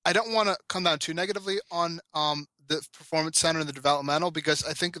 And I don't want to come down too negatively on the Performance Center and the developmental, because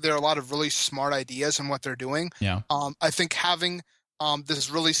I think there are a lot of really smart ideas in what they're doing. Yeah. I think having this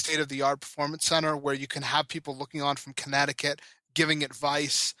really state-of-the-art Performance Center where you can have people looking on from Connecticut giving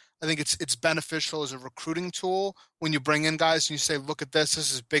advice, I think it's beneficial as a recruiting tool when you bring in guys and you say, look at this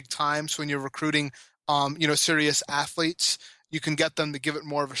is big time. So when you're recruiting serious athletes, you can get them to give it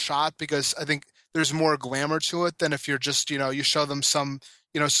more of a shot, because I think there's more glamour to it than if you're just, you show them some,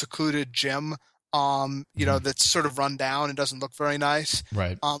 secluded gym, that's sort of run down and doesn't look very nice.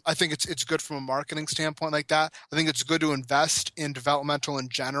 Right. I think it's good from a marketing standpoint like that. I think it's good to invest in developmental in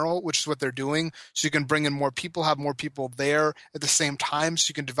general, which is what they're doing. So you can bring in more people, have more people there at the same time, so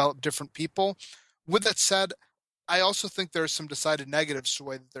you can develop different people. With that said, I also think there are some decided negatives to the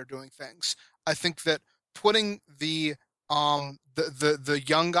way that they're doing things. I think that putting the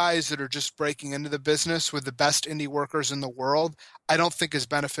young guys that are just breaking into the business with the best indie workers in the world, I don't think is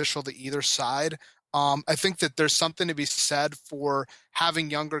beneficial to either side. I think that there's something to be said for having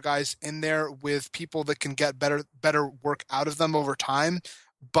younger guys in there with people that can get better work out of them over time.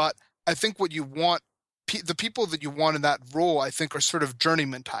 But I think what you want, the people that you want in that role, I think, are sort of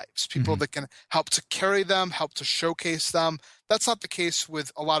journeyman types, people that can help to carry them, help to showcase them. That's not the case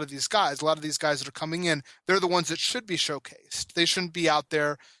with a lot of these guys. A lot of these guys that are coming in, they're the ones that should be showcased. They shouldn't be out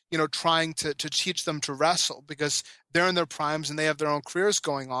there, trying to teach them to wrestle, because they're in their primes and they have their own careers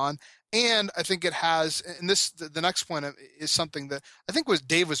going on. And I think it has, and the next point is something that I think was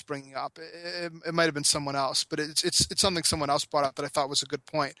Dave was bringing up. It might have been someone else, but it's something someone else brought up that I thought was a good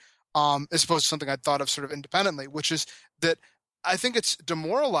point. As opposed to something I thought of sort of independently, which is that I think it's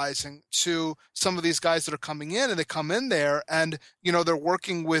demoralizing to some of these guys that are coming in, and they come in there and, they're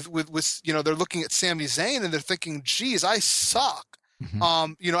working with they're looking at Sami Zayn and they're thinking, geez, I suck.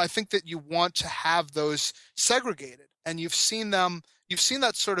 I think that you want to have those segregated, and you've seen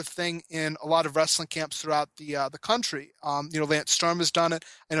that sort of thing in a lot of wrestling camps throughout the country. Lance Storm has done it.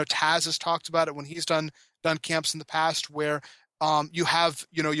 I know Taz has talked about it when he's done camps in the past, where you have,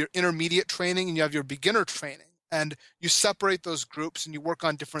 your intermediate training and you have your beginner training, and you separate those groups and you work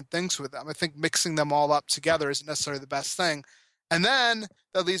on different things with them. I think mixing them all up together isn't necessarily the best thing. And then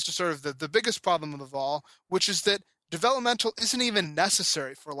that leads to sort of the biggest problem of all, which is that developmental isn't even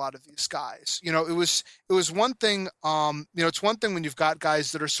necessary for a lot of these guys. You know, it was one thing. It's one thing when you've got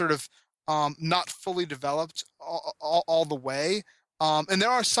guys that are sort of not fully developed all the way. And there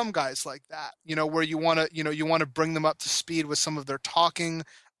are some guys like that, you know, where you want to bring them up to speed with some of their talking.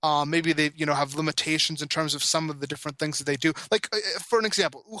 Maybe they, have limitations in terms of some of the different things that they do. Like, for an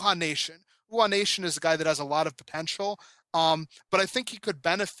example, Uha Nation. Uha Nation is a guy that has a lot of potential. But I think he could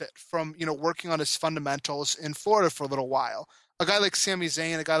benefit from, working on his fundamentals in Florida for a little while. A guy like Sami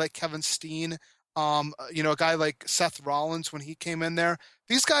Zayn, a guy like Kevin Steen, a guy like Seth Rollins when he came in there.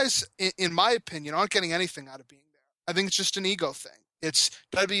 These guys, in my opinion, aren't getting anything out of being there. I think it's just an ego thing. It's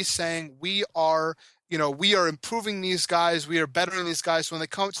WWE saying we are improving these guys. We are bettering these guys. So when they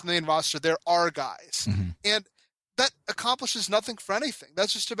come to the main roster, they're our guys. Mm-hmm. And that accomplishes nothing for anything.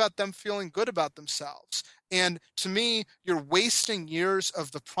 That's just about them feeling good about themselves. And to me, you're wasting years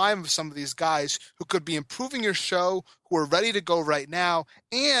of the prime of some of these guys who could be improving your show, who are ready to go right now.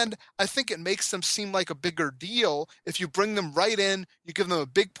 And I think it makes them seem like a bigger deal if you bring them right in, you give them a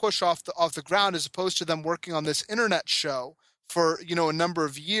big push off the ground, as opposed to them working on this internet show for, a number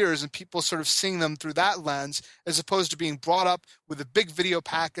of years and people sort of seeing them through that lens, as opposed to being brought up with a big video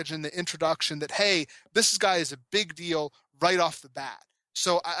package in the introduction that, hey, this guy is a big deal right off the bat.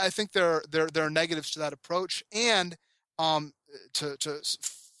 So I think there are negatives to that approach. And to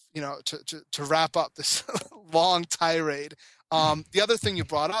wrap up this long tirade, the other thing you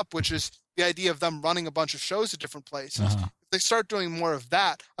brought up, which is the idea of them running a bunch of shows at different places. Uh-huh. If they start doing more of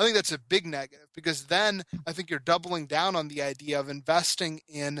that, I think that's a big negative, because then I think you're doubling down on the idea of investing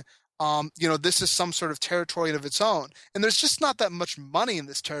in, this is some sort of territory of its own. And there's just not that much money in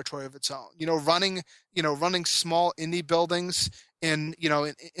this territory of its own. Running small indie buildings in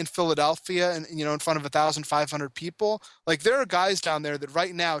Philadelphia and, in front of 1,500 people. Like, there are guys down there that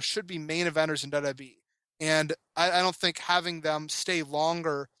right now should be main eventers in WWE. And I don't think having them stay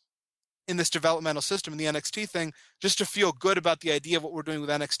longer in this developmental system, in the NXT thing, just to feel good about the idea of what we're doing with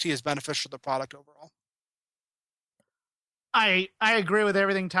NXT is beneficial to the product overall. I agree with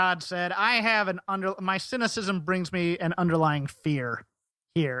everything Todd said. I have my cynicism brings me an underlying fear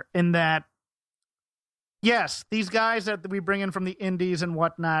here, in that, yes, these guys that we bring in from the indies and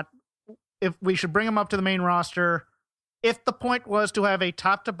whatnot, if we should bring them up to the main roster, if the point was to have a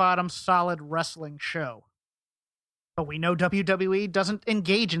top to bottom solid wrestling show. But we know WWE doesn't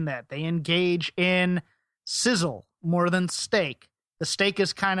engage in that. They engage in sizzle more than steak. The steak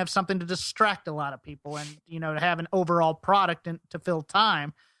is kind of something to distract a lot of people and, to have an overall product and to fill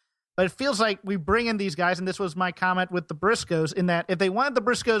time. But it feels like we bring in these guys, and this was my comment with the Briscoes, in that if they wanted the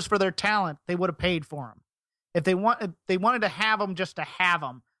Briscoes for their talent, they would have paid for them. If they wanted to have them just to have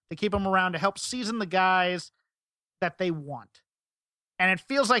them, to keep them around, to help season the guys that they want. And it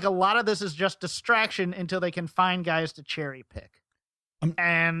feels like a lot of this is just distraction until they can find guys to cherry pick.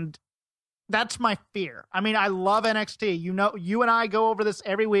 And that's my fear. I mean, I love NXT. You and I go over this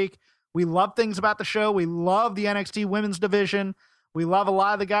every week. We love things about the show. We love the NXT women's division. We love a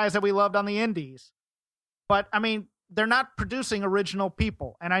lot of the guys that we loved on the indies. But, I mean, they're not producing original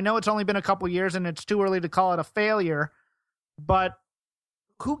people. And I know it's only been a couple years and it's too early to call it a failure. But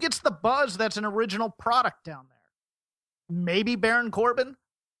who gets the buzz that's an original product down there? Maybe Baron Corbin?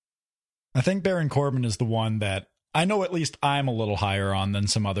 I think Baron Corbin is the one that I know at least I'm a little higher on than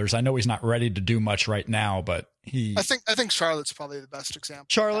some others. I know he's not ready to do much right now, but I think Charlotte's probably the best example.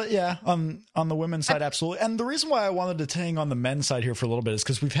 Charlotte, yeah, on the women's side, absolutely. And the reason why I wanted to hang on the men's side here for a little bit is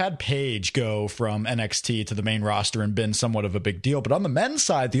because we've had Paige go from NXT to the main roster and been somewhat of a big deal. But on the men's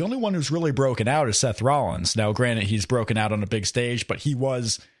side, the only one who's really broken out is Seth Rollins. Now, granted, he's broken out on a big stage, but he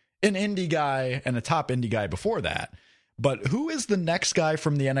was an indie guy and a top indie guy before that. But who is the next guy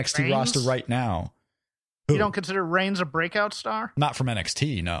from the NXT Reigns? roster right now? Who? You don't consider Reigns a breakout star? Not from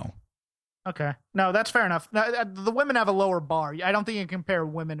NXT, no. Okay. No, that's fair enough. The women have a lower bar. I don't think you can compare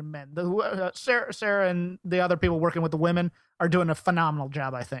women and men. Sarah and the other people working with the women are doing a phenomenal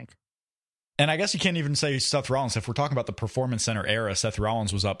job, I think. And I guess you can't even say Seth Rollins. If we're talking about the Performance Center era, Seth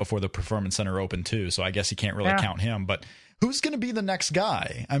Rollins was up before the Performance Center opened too, so I guess you can't really count him. But who's going to be the next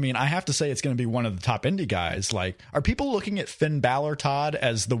guy? I mean, I have to say it's going to be one of the top indie guys. Like, are people looking at Finn Balor, Todd,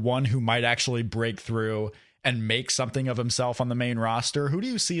 as the one who might actually break through and make something of himself on the main roster? Who do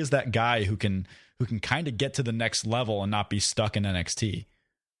you see as that guy who can kind of get to the next level and not be stuck in NXT?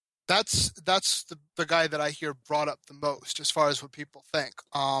 That's the guy that I hear brought up the most as far as what people think.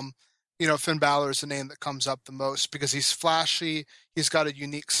 Finn Balor is the name that comes up the most because he's flashy. He's got a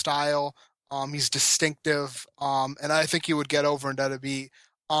unique style. He's distinctive. And I think he would get over in WWE.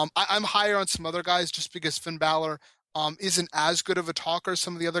 I'm higher on some other guys just because Finn Balor, isn't as good of a talker as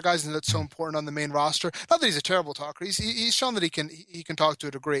some of the other guys, and that's so important on the main roster. Not that he's a terrible talker. He's shown that he can talk to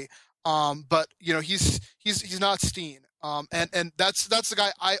a degree. But he's not Steen. And that's the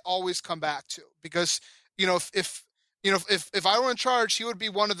guy I always come back to, because if I were in charge, he would be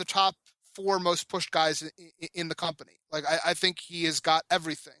one of the top 4 most pushed guys in the company. Like I think he has got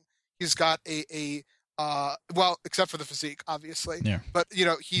everything. He's got well, except for the physique, obviously. Yeah. But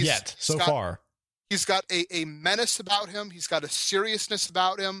he's got a menace about him. He's got a seriousness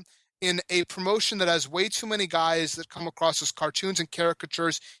about him. In a promotion that has way too many guys that come across as cartoons and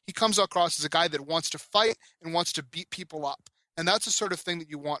caricatures, he comes across as a guy that wants to fight and wants to beat people up. And that's the sort of thing that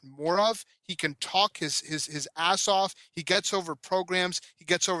you want more of. He can talk his ass off. He gets over programs. He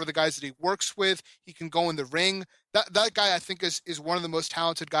gets over the guys that he works with. He can go in the ring. That guy, I think, is one of the most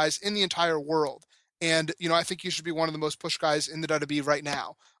talented guys in the entire world. And, I think he should be one of the most pushed guys in the WWE right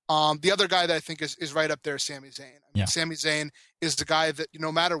now. The other guy that I think is right up there is Sami Zayn. Sami Zayn is the guy that,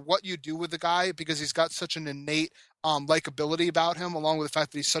 no matter what you do with the guy, because he's got such an innate likability about him, along with the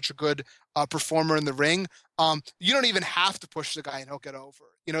fact that he's such a good performer in the ring, you don't even have to push the guy and he'll get over.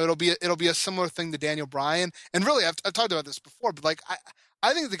 It'll be a similar thing to Daniel Bryan. And really, I've talked about this before, but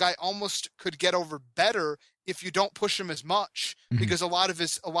I think the guy almost could get over better if you don't push him as much, because a lot of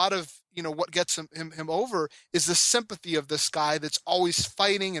what gets him over is the sympathy of this guy that's always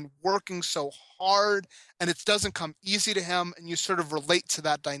fighting and working so hard, and it doesn't come easy to him, and you sort of relate to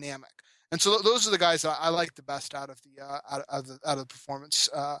that dynamic. And so those are the guys that I like the best out of the performance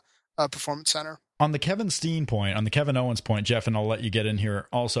center. On the Kevin Steen point, on the Kevin Owens point, Jeff, and I'll let you get in here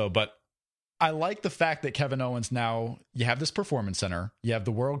also, but I like the fact that Kevin Owens, now you have this performance center, you have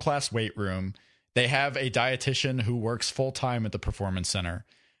the world-class weight room, they have a dietitian who works full-time at the performance center.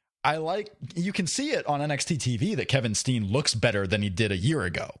 You can see it on NXT TV that Kevin Steen looks better than he did a year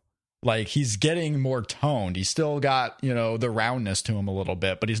ago. Like, he's getting more toned. He's still got, the roundness to him a little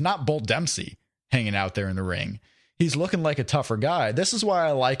bit, but he's not Bull Dempsey hanging out there in the ring. He's looking like a tougher guy. This is why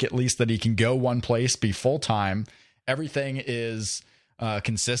I like, at least, that he can go one place, be full-time. Everything is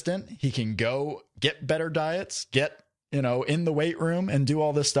consistent. He can go get better diets, get in the weight room and do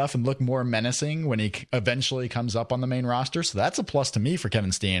all this stuff and look more menacing when he eventually comes up on the main roster. So that's a plus to me for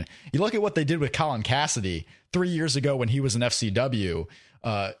Kevin Steen. You look at what they did with Colin Cassidy 3 years ago when he was in FCW,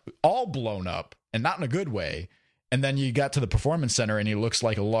 all blown up and not in a good way. And then you got to the performance center and he looks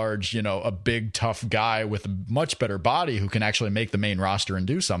like a large, a big, tough guy with a much better body who can actually make the main roster and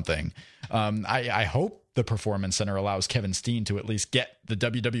do something. I hope the performance center allows Kevin Steen to at least get the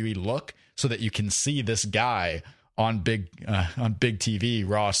WWE look so that you can see this guy on big TV,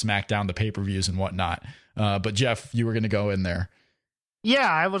 Raw, SmackDown, the pay-per-views and whatnot. But Jeff, you were going to go in there. Yeah,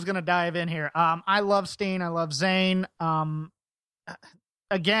 I was going to dive in here. I love Steen. I love Zayn.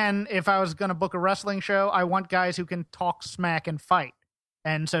 Again, if I was going to book a wrestling show, I want guys who can talk smack and fight.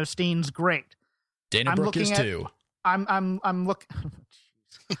 And so Steen's great. Dana Brooke is too. I'm looking.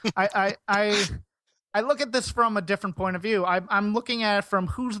 I look at this from a different point of view. I'm looking at it from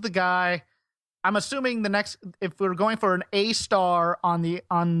who's the guy. I'm assuming if we're going for an A-star on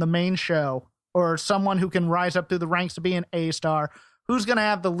the main show, or someone who can rise up through the ranks to be an A-star, who's going to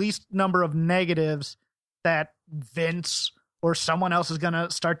have the least number of negatives that Vince or someone else is going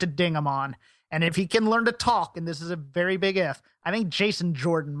to start to ding him on. And if he can learn to talk, and this is a very big if, I think Jason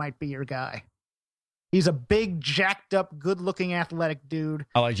Jordan might be your guy. He's a big, jacked up, good-looking, athletic dude.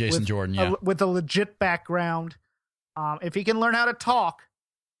 I like Jason Jordan, yeah. With a legit background. If he can learn how to talk,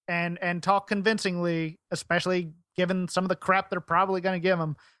 and talk convincingly, especially given some of the crap they're probably going to give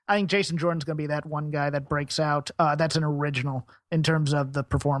him, I think Jason Jordan's going to be that one guy that breaks out. That's an original in terms of the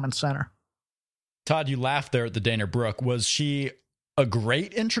performance center. Todd, you laughed there at the Dana Brooke. Was she a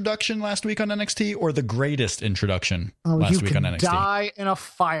great introduction last week on NXT, or the greatest introduction last week on NXT? Die in a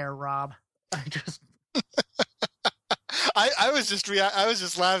fire, Rob. I was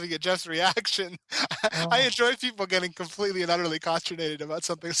just laughing at Jeff's reaction. I enjoy people getting completely and utterly consternated about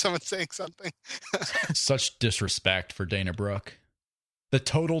someone saying something. Such disrespect for Dana Brooke. The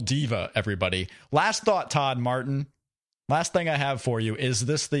total diva, everybody. Last thought, Todd Martin. Last thing I have for you. Is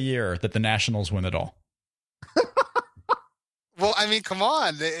this the year that the Nationals win it all? Well, I mean, come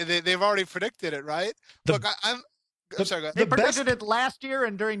on. They've already predicted it, right? Look, I'm sorry, go ahead. They predicted it last year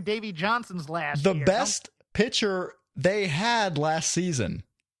and during Davey Johnson's last year. The best pitcher they had last season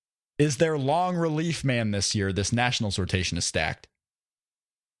is their long relief man this year. This Nationals rotation is stacked.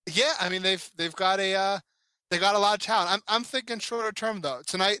 Yeah, I mean they've got a They got a lot of talent. I'm thinking shorter term though.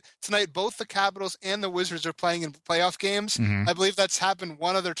 Tonight, both the Capitals and the Wizards are playing in playoff games. Mhm. I believe that's happened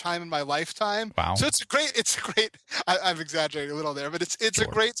one other time in my lifetime. Wow. So it's a great. I'm exaggerating a little there, but it's Sure. a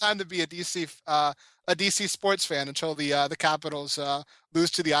great time to be a DC sports fan until the Capitals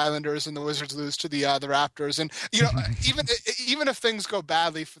lose to the Islanders and the Wizards lose to the Raptors. And even if things go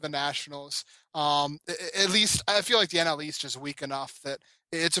badly for the Nationals, at least I feel like the NL East is weak enough that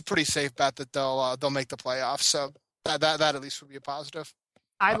it's a pretty safe bet that they'll make the playoffs. So that at least would be a positive.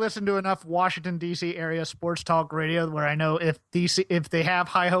 I listen to enough Washington D.C. area sports talk radio where I know if they have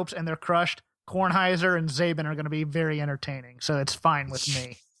high hopes and they're crushed, Kornheiser and Zabin are going to be very entertaining. So it's fine with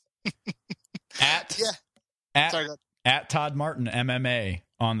me. At Todd Martin MMA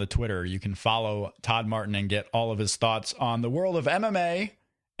on the Twitter. You can follow Todd Martin and get all of his thoughts on the world of MMA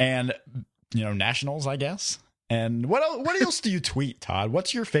and Nationals, I guess. And what else do you tweet, Todd?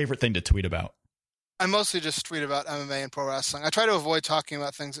 What's your favorite thing to tweet about? I mostly just tweet about MMA and pro wrestling. I try to avoid talking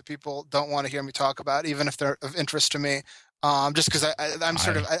about things that people don't want to hear me talk about, even if they're of interest to me. Just because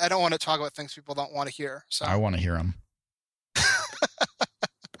I don't want to talk about things people don't want to hear. So I want to hear them.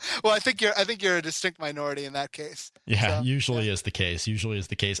 Well, I think you're a distinct minority in that case. Yeah, so, usually is the case.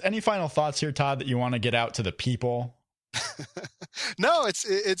 Any final thoughts here, Todd, that you want to get out to the people? No,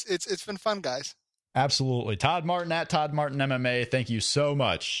 it's been fun, guys. Absolutely. Todd Martin at Todd Martin MMA. Thank you so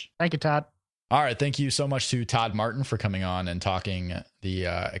much. Thank you, Todd. All right. Thank you so much to Todd Martin for coming on and talking the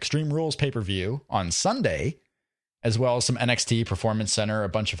Extreme Rules pay-per-view on Sunday, as well as some NXT Performance Center, a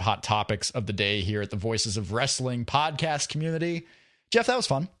bunch of hot topics of the day here at the Voices of Wrestling podcast community. Jeff, that was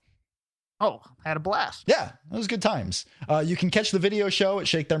fun. Oh, had a blast. Yeah, it was good times. You can catch the video show at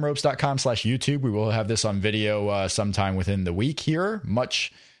shakethemropes.com/YouTube. We will have this on video sometime within the week here,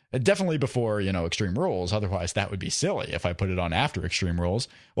 definitely before, Extreme Rules. Otherwise, that would be silly if I put it on after Extreme Rules.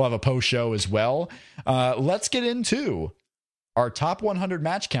 We'll have a post show as well. Let's get into our top 100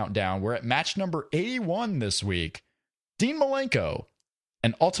 match countdown. We're at match number 81 this week. Dean Malenko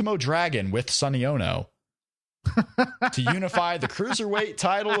and Ultimo Dragon with Sonny Ono to unify the Cruiserweight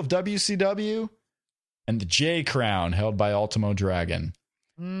title of WCW and the J Crown held by Ultimo Dragon.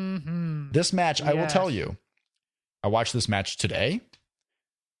 Mm-hmm. This match, Yes. I will tell you, I watched this match today.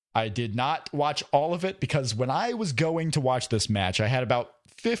 I did not watch all of it because when I was going to watch this match, I had about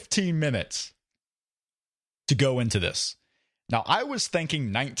 15 minutes to go into this. Now, I was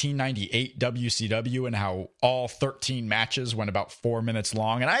thinking 1998 WCW and how all 13 matches went about 4 minutes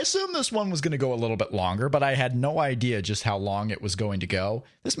long. And I assumed this one was going to go a little bit longer, but I had no idea just how long it was going to go.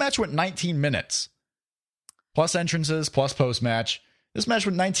 This match went 19 minutes. Plus entrances, plus post-match. This match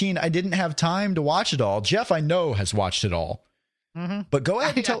went 19. I didn't have time to watch it all. Jeff, I know, has watched it all. Mm-hmm. But go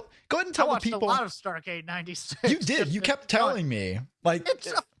ahead and tell I the watched people. a lot of Starrcade 96. You did. You kept telling me.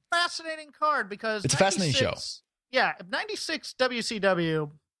 It's a fascinating card because it's a fascinating show. Yeah, 96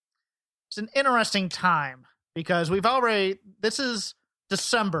 WCW is an interesting time because this is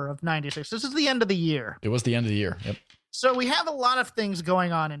December of 96. This is the end of the year. It was the end of the year. Yep. So we have a lot of things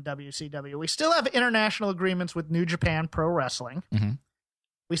going on in WCW. We still have international agreements with New Japan Pro Wrestling. Mm-hmm.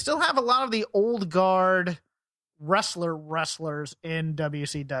 We still have a lot of the old guard wrestlers in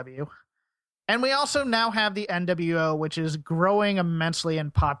WCW. And we also now have the NWO, which is growing immensely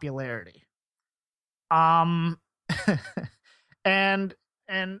in popularity. And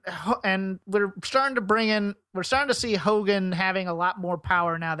we're starting to see Hogan having a lot more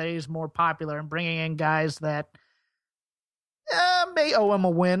power now that he's more popular and bringing in guys that may owe him a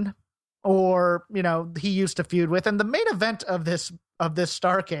win or, he used to feud with. And the main event of this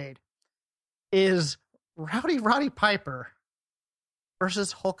Starrcade is Roddy Piper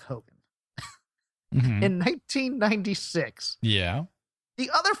versus Hulk Hogan in 1996. Yeah. The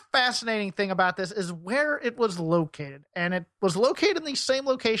other fascinating thing about this is where it was located. And it was located in the same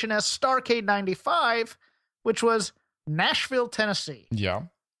location as Starrcade 95, which was Nashville, Tennessee. Yeah.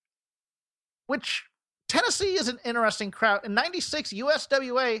 Which, Tennessee is an interesting crowd. In 96,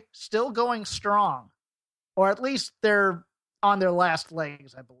 USWA still going strong. Or at least they're on their last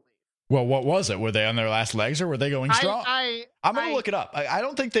legs, I believe. Well, what was it? Were they on their last legs or were they going strong? I'm going to look it up. I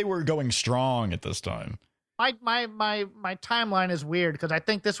don't think they were going strong at this time. My timeline is weird because I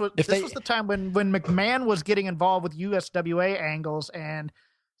think this was the time when McMahon was getting involved with USWA angles and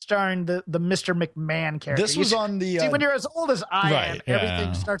starring the Mr. McMahon character. This was on the... when you're as old as I am, yeah.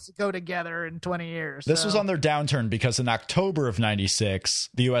 everything starts to go together in 20 years. This was on their downturn because in October of 96,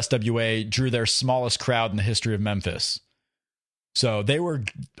 the USWA drew their smallest crowd in the history of Memphis. So they were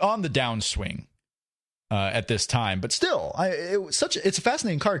on the downswing at this time. But still, it's a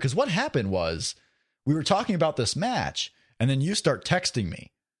fascinating card because what happened was we were talking about this match and then you start texting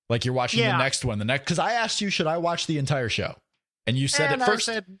me Like you're watching Yeah. the next one, because I asked you, should I watch the entire show? And you said And at first,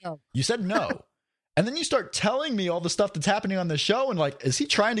 I said no. you said no. And then you start telling me all the stuff that's happening on this show. And like, is he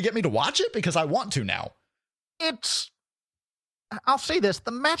trying to get me to watch it? Because I want to now. I'll say this: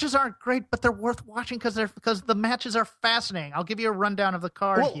 the matches aren't great, but they're worth watching because the matches are fascinating. I'll give you a rundown of the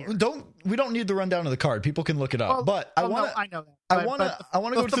card Well, here. we don't need the rundown of the card. People can look it up. But I want to. No, I know that. I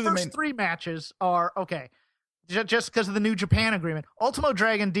want to go through the main. first three matches are okay. Just because of the New Japan agreement, Ultimo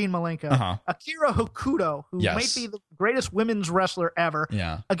Dragon, Dean Malenko, Akira Hokuto, who Yes. might be the greatest women's wrestler ever,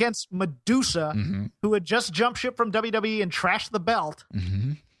 Yeah. against Medusa, who had just jumped ship from WWE and trashed the belt,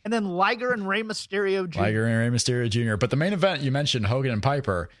 and then Liger and Rey Mysterio Jr. Liger and Rey Mysterio Jr. But the main event, you mentioned Hogan and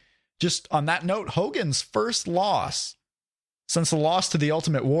Piper. Just on that note, Hogan's first loss since the loss to the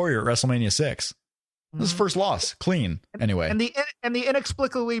Ultimate Warrior at WrestleMania 6. This is his first loss, clean. Anyway, And the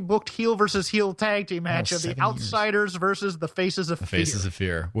inexplicably booked heel versus heel tag team match of the 7 years. Outsiders versus the Faces of the Fear. Faces of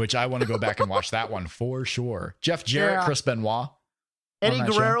Fear, which I want to go back and watch that one for sure. Jeff Jarrett, Yeah. Chris Benoit, Eddie on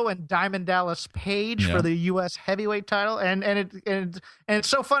that Guerrero and Diamond Dallas Page Yeah. for the U.S. heavyweight title, and it's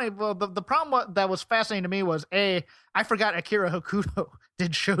so funny. Well, the problem that was fascinating to me was I forgot Akira Hokuto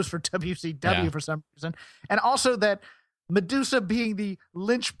did shows for WCW Yeah. for some reason, and also that Medusa being the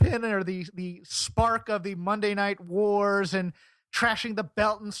linchpin or the spark of the Monday Night Wars and trashing the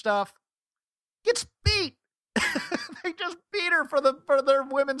belt and stuff gets beat. They just beat her for their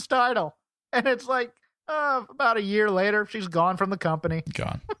women's title, and it's like. About a year later, she's gone from the company.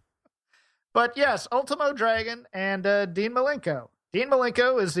 gone. But yes, Ultimo Dragon and Dean Malenko. Dean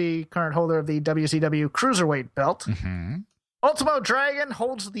Malenko is the current holder of the WCW Cruiserweight belt. Ultimo Dragon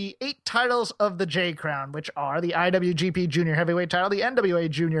holds the 8 titles of the J Crown, which are the IWGP Junior Heavyweight title, the NWA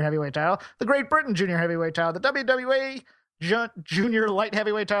Junior Heavyweight title, the Great Britain Junior Heavyweight title, the WWA Junior Light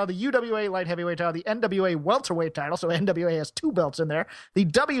Heavyweight title, the UWA Light Heavyweight title, the NWA Welterweight title, so NWA has 2 belts in there, the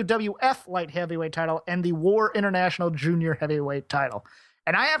WWF Light Heavyweight title, and the War International Junior Heavyweight title.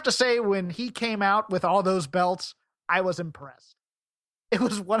 And I have to say, when he came out with all those belts, I was impressed. It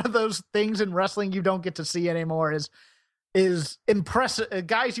was one of those things in wrestling you don't get to see anymore is impressive.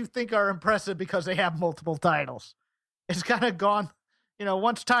 Guys you think are impressive because they have multiple titles. It's kind of gone,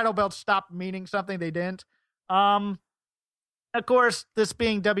 once title belts stopped meaning something, they didn't. Of course, this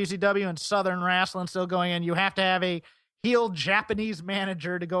being WCW and Southern Wrestling still going in, you have to have a heel Japanese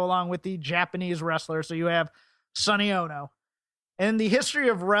manager to go along with the Japanese wrestler. So you have Sonny Ono. In the history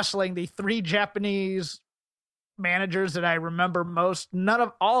of wrestling, the 3 Japanese managers that I remember most,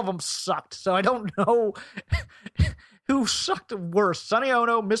 all of them sucked. So I don't know who sucked worse, Sonny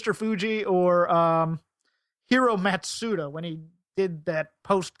Ono, Mr. Fuji, or Hiro Matsuda when he did that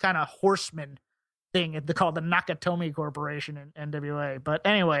post kind of horseman thing called the Nakatomi Corporation in NWA. But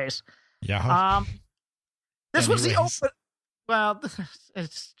anyways, Yeah. this was the Anyways. open. Well,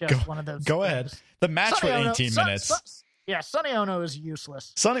 it's just one of those. Go ahead. things. The match for Sonny Ono- 18 minutes. Sonny Ono is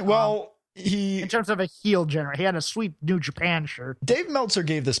useless. Sonny, in terms of a heel general, he had a sweet New Japan shirt. Dave Meltzer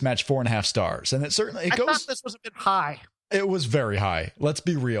gave this match 4.5 stars, and it certainly I thought this was a bit high. It was very high. Let's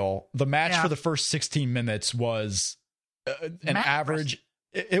be real. The match Yeah. for the first 16 minutes was an Mat average.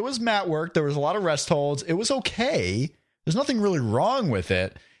 It was mat work. There was a lot of rest holds. It was okay. There's nothing really wrong with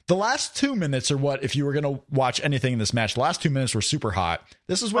it. The last 2 minutes are what, if you were going to watch anything in this match, the last 2 minutes were super hot.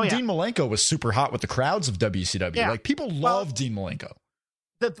 This is when yeah. Dean Malenko was super hot with the crowds of WCW. Yeah. Like, people love Dean Malenko.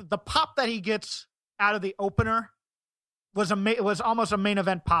 The pop that he gets out of the opener was almost a main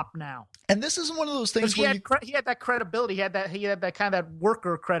event pop now. And this isn't one of those things He where had that credibility. He had that kind of that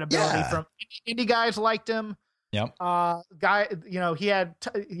worker credibility Yeah. from indie guys liked him. Yep. He had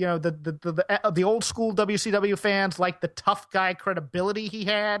the old school WCW fans liked the tough guy credibility he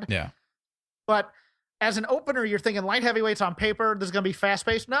had. Yeah. But as an opener, you're thinking light heavyweights on paper. This is going to be fast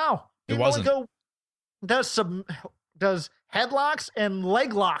paced. No, It wasn't. Does headlocks and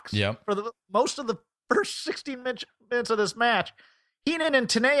leg locks. Yep. For most of the first 16 minutes of this match. Heenan and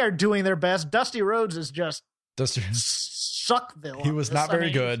Tenay are doing their best. Dusty Rhodes is just suckville. He was not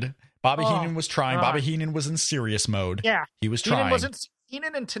very good. Bobby Heenan was trying. God. Bobby Heenan was in serious mode. Yeah. He was trying.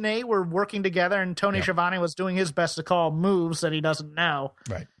 Heenan and Tenay were working together, and Tony Yep. Schiavone was doing his best to call moves that he doesn't know.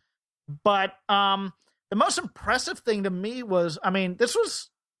 Right. But the most impressive thing to me was, this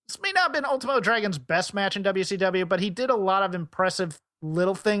may not have been Ultimo Dragon's best match in WCW, but he did a lot of impressive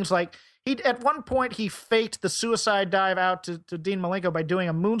little things. Like at one point he faked the suicide dive out to Dean Malenko by doing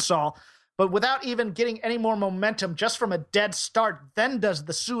a moonsault, but without even getting any more momentum, just from a dead start, then does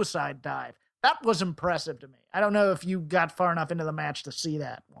the suicide dive. That was impressive to me. I don't know if you got far enough into the match to see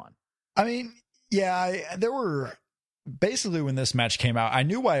that one. There were basically, when this match came out, I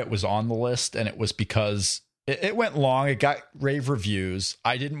knew why it was on the list, and it was because It went long. It got rave reviews.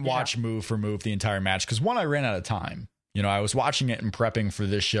 I didn't watch move for move the entire match because one, I ran out of time. You know, I was watching it and prepping for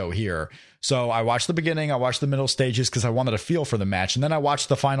this show here. So I watched the beginning, I watched the middle stages because I wanted a feel for the match. And then I watched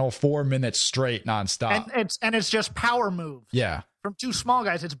the final 4 minutes straight nonstop. And it's just power moves. Yeah. From two small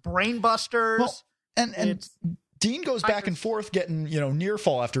guys. It's brain busters. Well, and Dean goes back and forth getting, near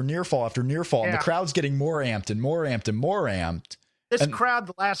fall after near fall after near fall. And the crowd's getting more amped and more amped and more amped. This crowd,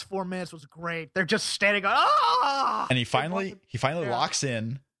 the last 4 minutes was great. They're just standing going, ah! And he finally locks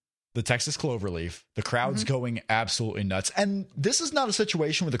in the Texas Cloverleaf. The crowd's going absolutely nuts. And this is not a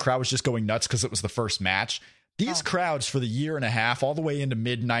situation where the crowd was just going nuts because it was the first match. These crowds for the year and a half, all the way into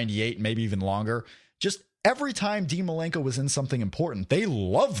mid 98, maybe even longer, just every time Dean Malenko was in something important, they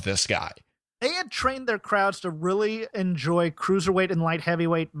loved this guy. They had trained their crowds to really enjoy cruiserweight and light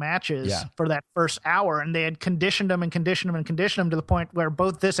heavyweight matches for that first hour, and they had conditioned them to the point where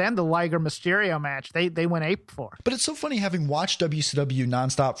both this and the Liger Mysterio match, they went ape for. But it's so funny having watched WCW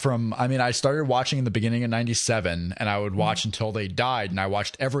nonstop I started watching in the beginning of 97, and I would watch until they died, and I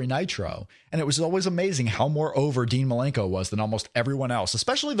watched every Nitro, and it was always amazing how more over Dean Malenko was than almost everyone else,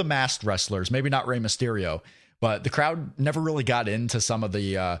 especially the masked wrestlers, maybe not Rey Mysterio. But the crowd never really got into some of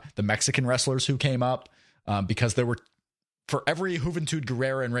the Mexican wrestlers who came up because there were, for every Juventud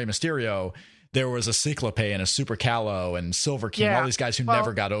Guerrera and Rey Mysterio, there was a Ciclope and a Super Calo and Silver King, all these guys who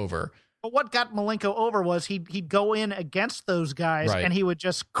never got over. But what got Malenko over was he'd go in against those guys and he would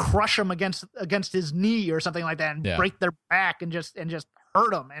just crush them against his knee or something like that and break their back and just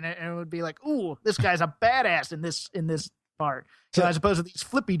hurt them. And it would be like, ooh, this guy's a badass in this part. So as opposed to these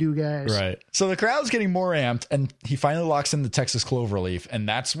flippy-doo guys. Right. So the crowd's getting more amped, and he finally locks in the Texas Cloverleaf, and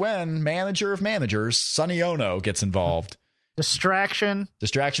that's when manager of managers, Sonny Ono, gets involved. Distraction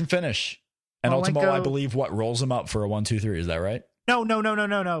finish. And Ultimo, I believe, rolls him up for a 1-2-3. Is that right?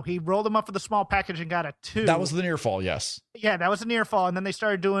 No. He rolled him up for the small package and got a 2. That was the near fall, yes. Yeah, that was a near fall, and then they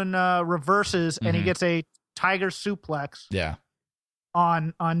started doing reverses, and he gets a tiger suplex. Yeah.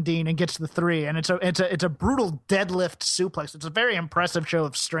 On Dean and gets the 3, and it's a brutal deadlift suplex. It's a very impressive show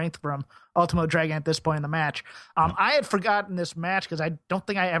of strength from Ultimo Dragon at this point in the match. I had forgotten this match because I don't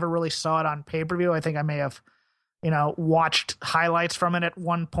think I ever really saw it on pay-per-view. I think I may have watched highlights from it at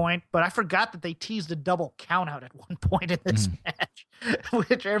one point, but I forgot that they teased a double count out at one point in this match,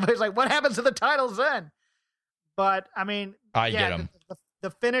 which everybody's like, what happens to the titles then? But I mean, get them. The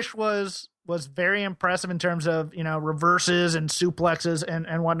finish was very impressive in terms of, reverses and suplexes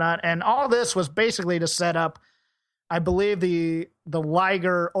and whatnot. And all this was basically to set up, I believe, the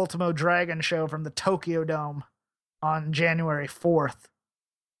Liger Ultimo Dragon show from the Tokyo Dome on January 4th,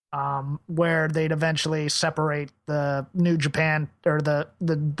 where they'd eventually separate the New Japan or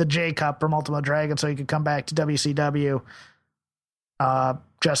the J Cup from Ultimo Dragon so he could come back to WCW.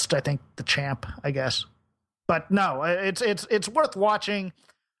 Just, I think, the champ, I guess. But no, it's worth watching.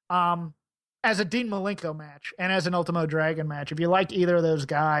 As a Dean Malenko match and as an Ultimo Dragon match. If you like either of those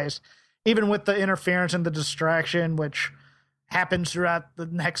guys, even with the interference and the distraction, which happens throughout the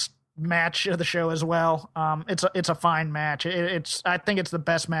next match of the show as well, it's a fine match. I think it's the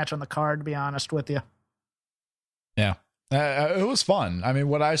best match on the card, to be honest with you. Yeah. It was fun. I mean,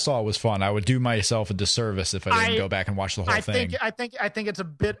 what I saw was fun. I would do myself a disservice if I didn't go back and watch the whole thing. I think it's a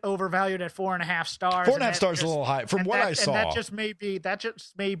bit overvalued at 4.5 stars. 4.5 stars is a little high from what I saw. And that just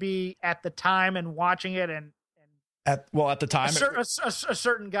may be at the time and watching it at the time, a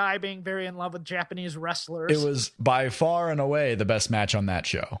certain guy being very in love with Japanese wrestlers. It was by far and away the best match on that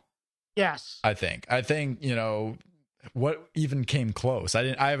show. Yes, I think what even came close?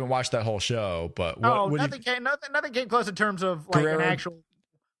 I haven't watched that whole show, but nothing came close in terms of like an actual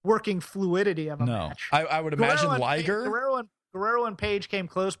working fluidity of a match. I would imagine Liger, Guerrero and Page came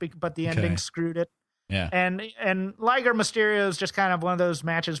close, but the ending screwed it. Yeah, and Liger Mysterio is just kind of one of those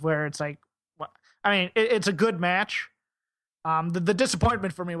matches where it's like, it's a good match. The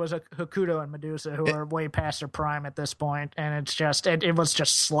disappointment for me was Hakuto and Medusa, who are way past their prime at this point, and it's just it was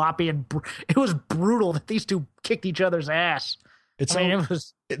just sloppy and it was brutal that these two kicked each other's ass.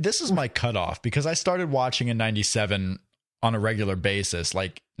 This is my cutoff because I started watching in 97 on a regular basis.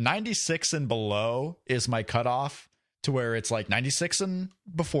 Like 96 and below is my cutoff to where it's like 96 and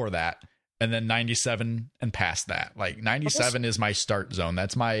before that, and then 97 and past that. Like 97 is my start zone.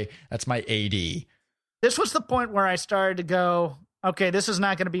 That's my AD. This was the point where I started to go, okay, this is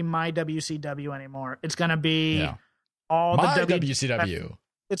not going to be my WCW anymore. It's going to be all the WCW.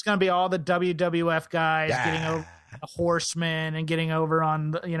 It's going to be all the WWF guys getting over the Horsemen and getting over on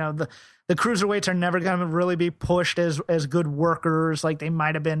the cruiserweights are never going to really be pushed as good workers like they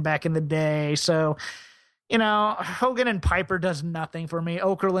might have been back in the day. So Hogan and Piper does nothing for me.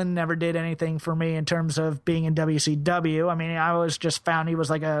 Okerlund never did anything for me in terms of being in WCW. I mean, I always just found he was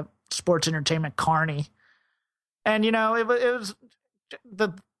like a sports entertainment carny. And, it was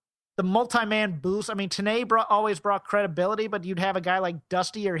the multi-man boost. I mean, Tenay always brought credibility, but you'd have a guy like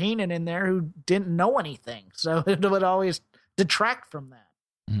Dusty or Heenan in there who didn't know anything. So it would always detract from that.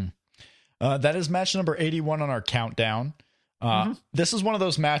 Mm-hmm. That is match number 81 on our countdown. This is one of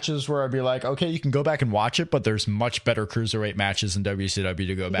those matches where I'd be like, okay, you can go back and watch it, but there's much better cruiserweight matches in WCW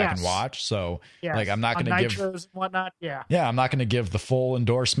to go back and watch. So I'm not going to give and whatnot. Yeah, I'm not going to give the full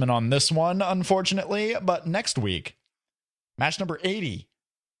endorsement on this one, unfortunately. But next week, match number 80,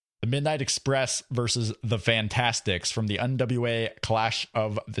 the Midnight Express versus the Fantastics from the NWA Clash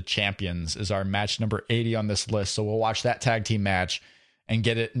of the Champions is our match number 80 on this list. So we'll watch that tag team match and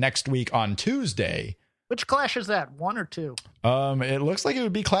get it next week on Tuesday. Which Clash is that? 1 or 2? It looks like it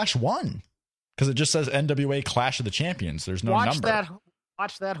would be Clash 1 because it just says NWA Clash of the Champions. There's no number.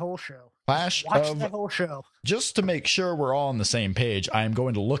 Watch that whole show. Watch that whole show. Just to make sure we're all on the same page, I am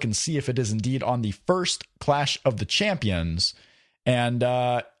going to look and see if it is indeed on the first Clash of the Champions, and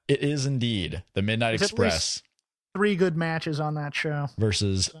it is indeed the Midnight Express. 3 good matches on that show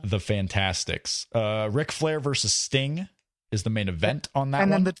versus the Fantastics. Ric Flair versus Sting is the main event on that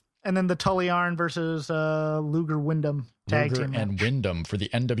one. And then the Tully Arn versus Luger Wyndham tag team match. And Wyndham for the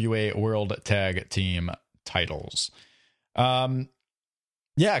NWA World Tag Team titles. Because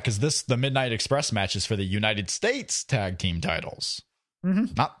the Midnight Express match is for the United States Tag Team titles,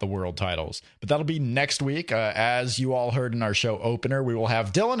 not the world titles. But that'll be next week. As you all heard in our show opener, we will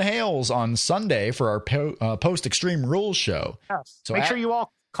have Dylan Hales on Sunday for our post Extreme Rules show. Yes. So make sure you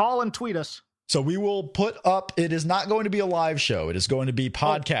all call and tweet us. So we will put up, it is not going to be a live show. It is going to be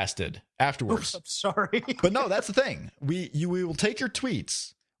podcasted afterwards. I'm sorry. But no, that's the thing. We will take your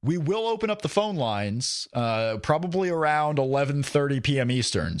tweets. We will open up the phone lines probably around 11:30 p.m.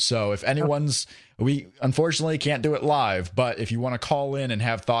 Eastern. So if we unfortunately can't do it live, but if you want to call in and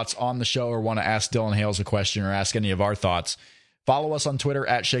have thoughts on the show or want to ask Dylan Hales a question or ask any of our thoughts, follow us on Twitter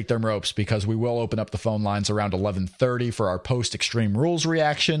at Shake Them Ropes because we will open up the phone lines around 11:30 for our post Extreme Rules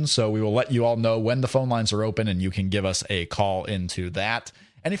reaction. So we will let you all know when the phone lines are open and you can give us a call into that.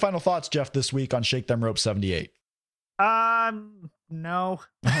 Any final thoughts, Jeff, this week on Shake Them Ropes 78? No.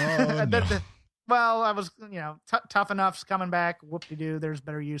 Oh, no. Well, I was, Tough Enough's coming back. Whoop-de-doo. There's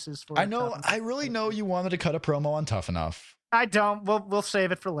better uses for it. I know. I really know you wanted to cut a promo on Tough Enough. I don't. We'll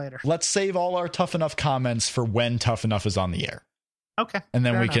save it for later. Let's save all our Tough Enough comments for when Tough Enough is on the air. Okay. And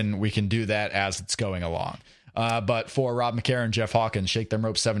then we can do that as it's going along. But for Rob McCarron, Jeff Hawkins, Shake Them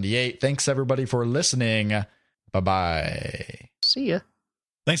Ropes 78. Thanks everybody for listening. Bye-bye. See ya.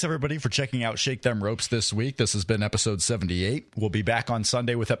 Thanks, everybody, for checking out Shake Them Ropes this week. This has been episode 78. We'll be back on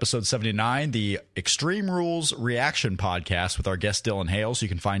Sunday with episode 79, the Extreme Rules Reaction Podcast with our guest Dylan Hales. You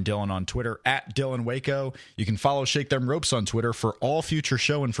can find Dylan on Twitter at Dylan Waco. You can follow Shake Them Ropes on Twitter for all future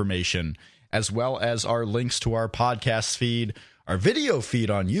show information, as well as our links to our podcast feed, our video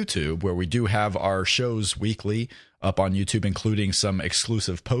feed on YouTube, where we do have our shows weekly up on YouTube, including some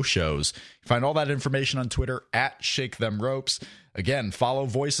exclusive post shows. You find all that information on Twitter at Shake Them Ropes. Again, follow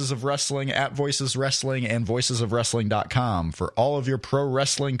Voices of Wrestling at Voices Wrestling and voicesofwrestling.com for all of your pro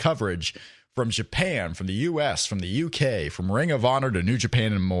wrestling coverage from Japan, from the US, from the UK, from Ring of Honor to New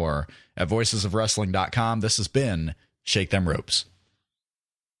Japan and more at voicesofwrestling.com. This has been Shake Them Ropes.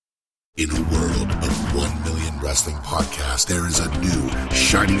 In a world of 1 million wrestling podcasts, there is a new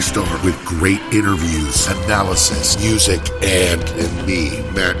shining star with great interviews, analysis, music, and me,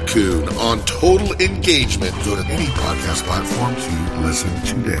 Matt Coon, on total engagement. Go to any podcast platform to listen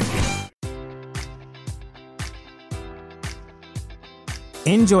today.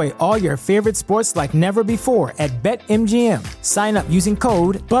 Enjoy all your favorite sports like never before at BetMGM. Sign up using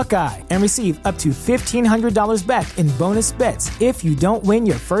code Buckeye and receive up to $1,500 back in bonus bets if you don't win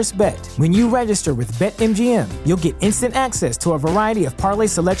your first bet. When you register with BetMGM, you'll get instant access to a variety of parlay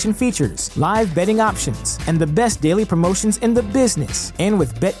selection features, live betting options, and the best daily promotions in the business. And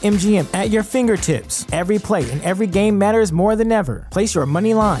with BetMGM at your fingertips, every play and every game matters more than ever. Place your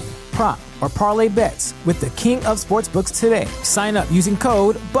money line, prop, or parlay bets with the king of sportsbooks today. Sign up using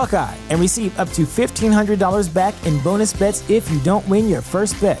code Buckeye and receive up to $1,500 back in bonus bets if you don't win your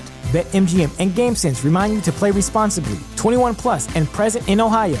first bet. BetMGM and GameSense remind you to play responsibly. 21 plus and present in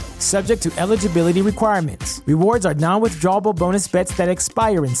Ohio, subject to eligibility requirements. Rewards are non-withdrawable bonus bets that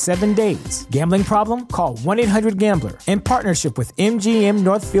expire in 7 days. Gambling problem? Call 1-800-GAMBLER in partnership with MGM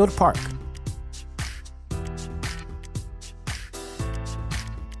Northfield Park.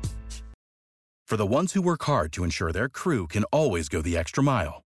 For the ones who work hard to ensure their crew can always go the extra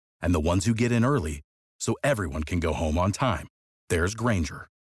mile, and the ones who get in early so everyone can go home on time. There's Grainger,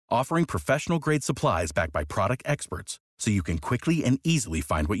 offering professional-grade supplies backed by product experts so you can quickly and easily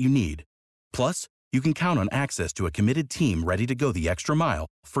find what you need. Plus, you can count on access to a committed team ready to go the extra mile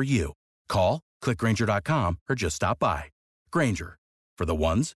for you. Call, click Grainger.com, or just stop by. Grainger, for the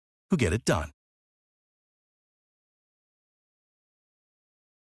ones who get it done.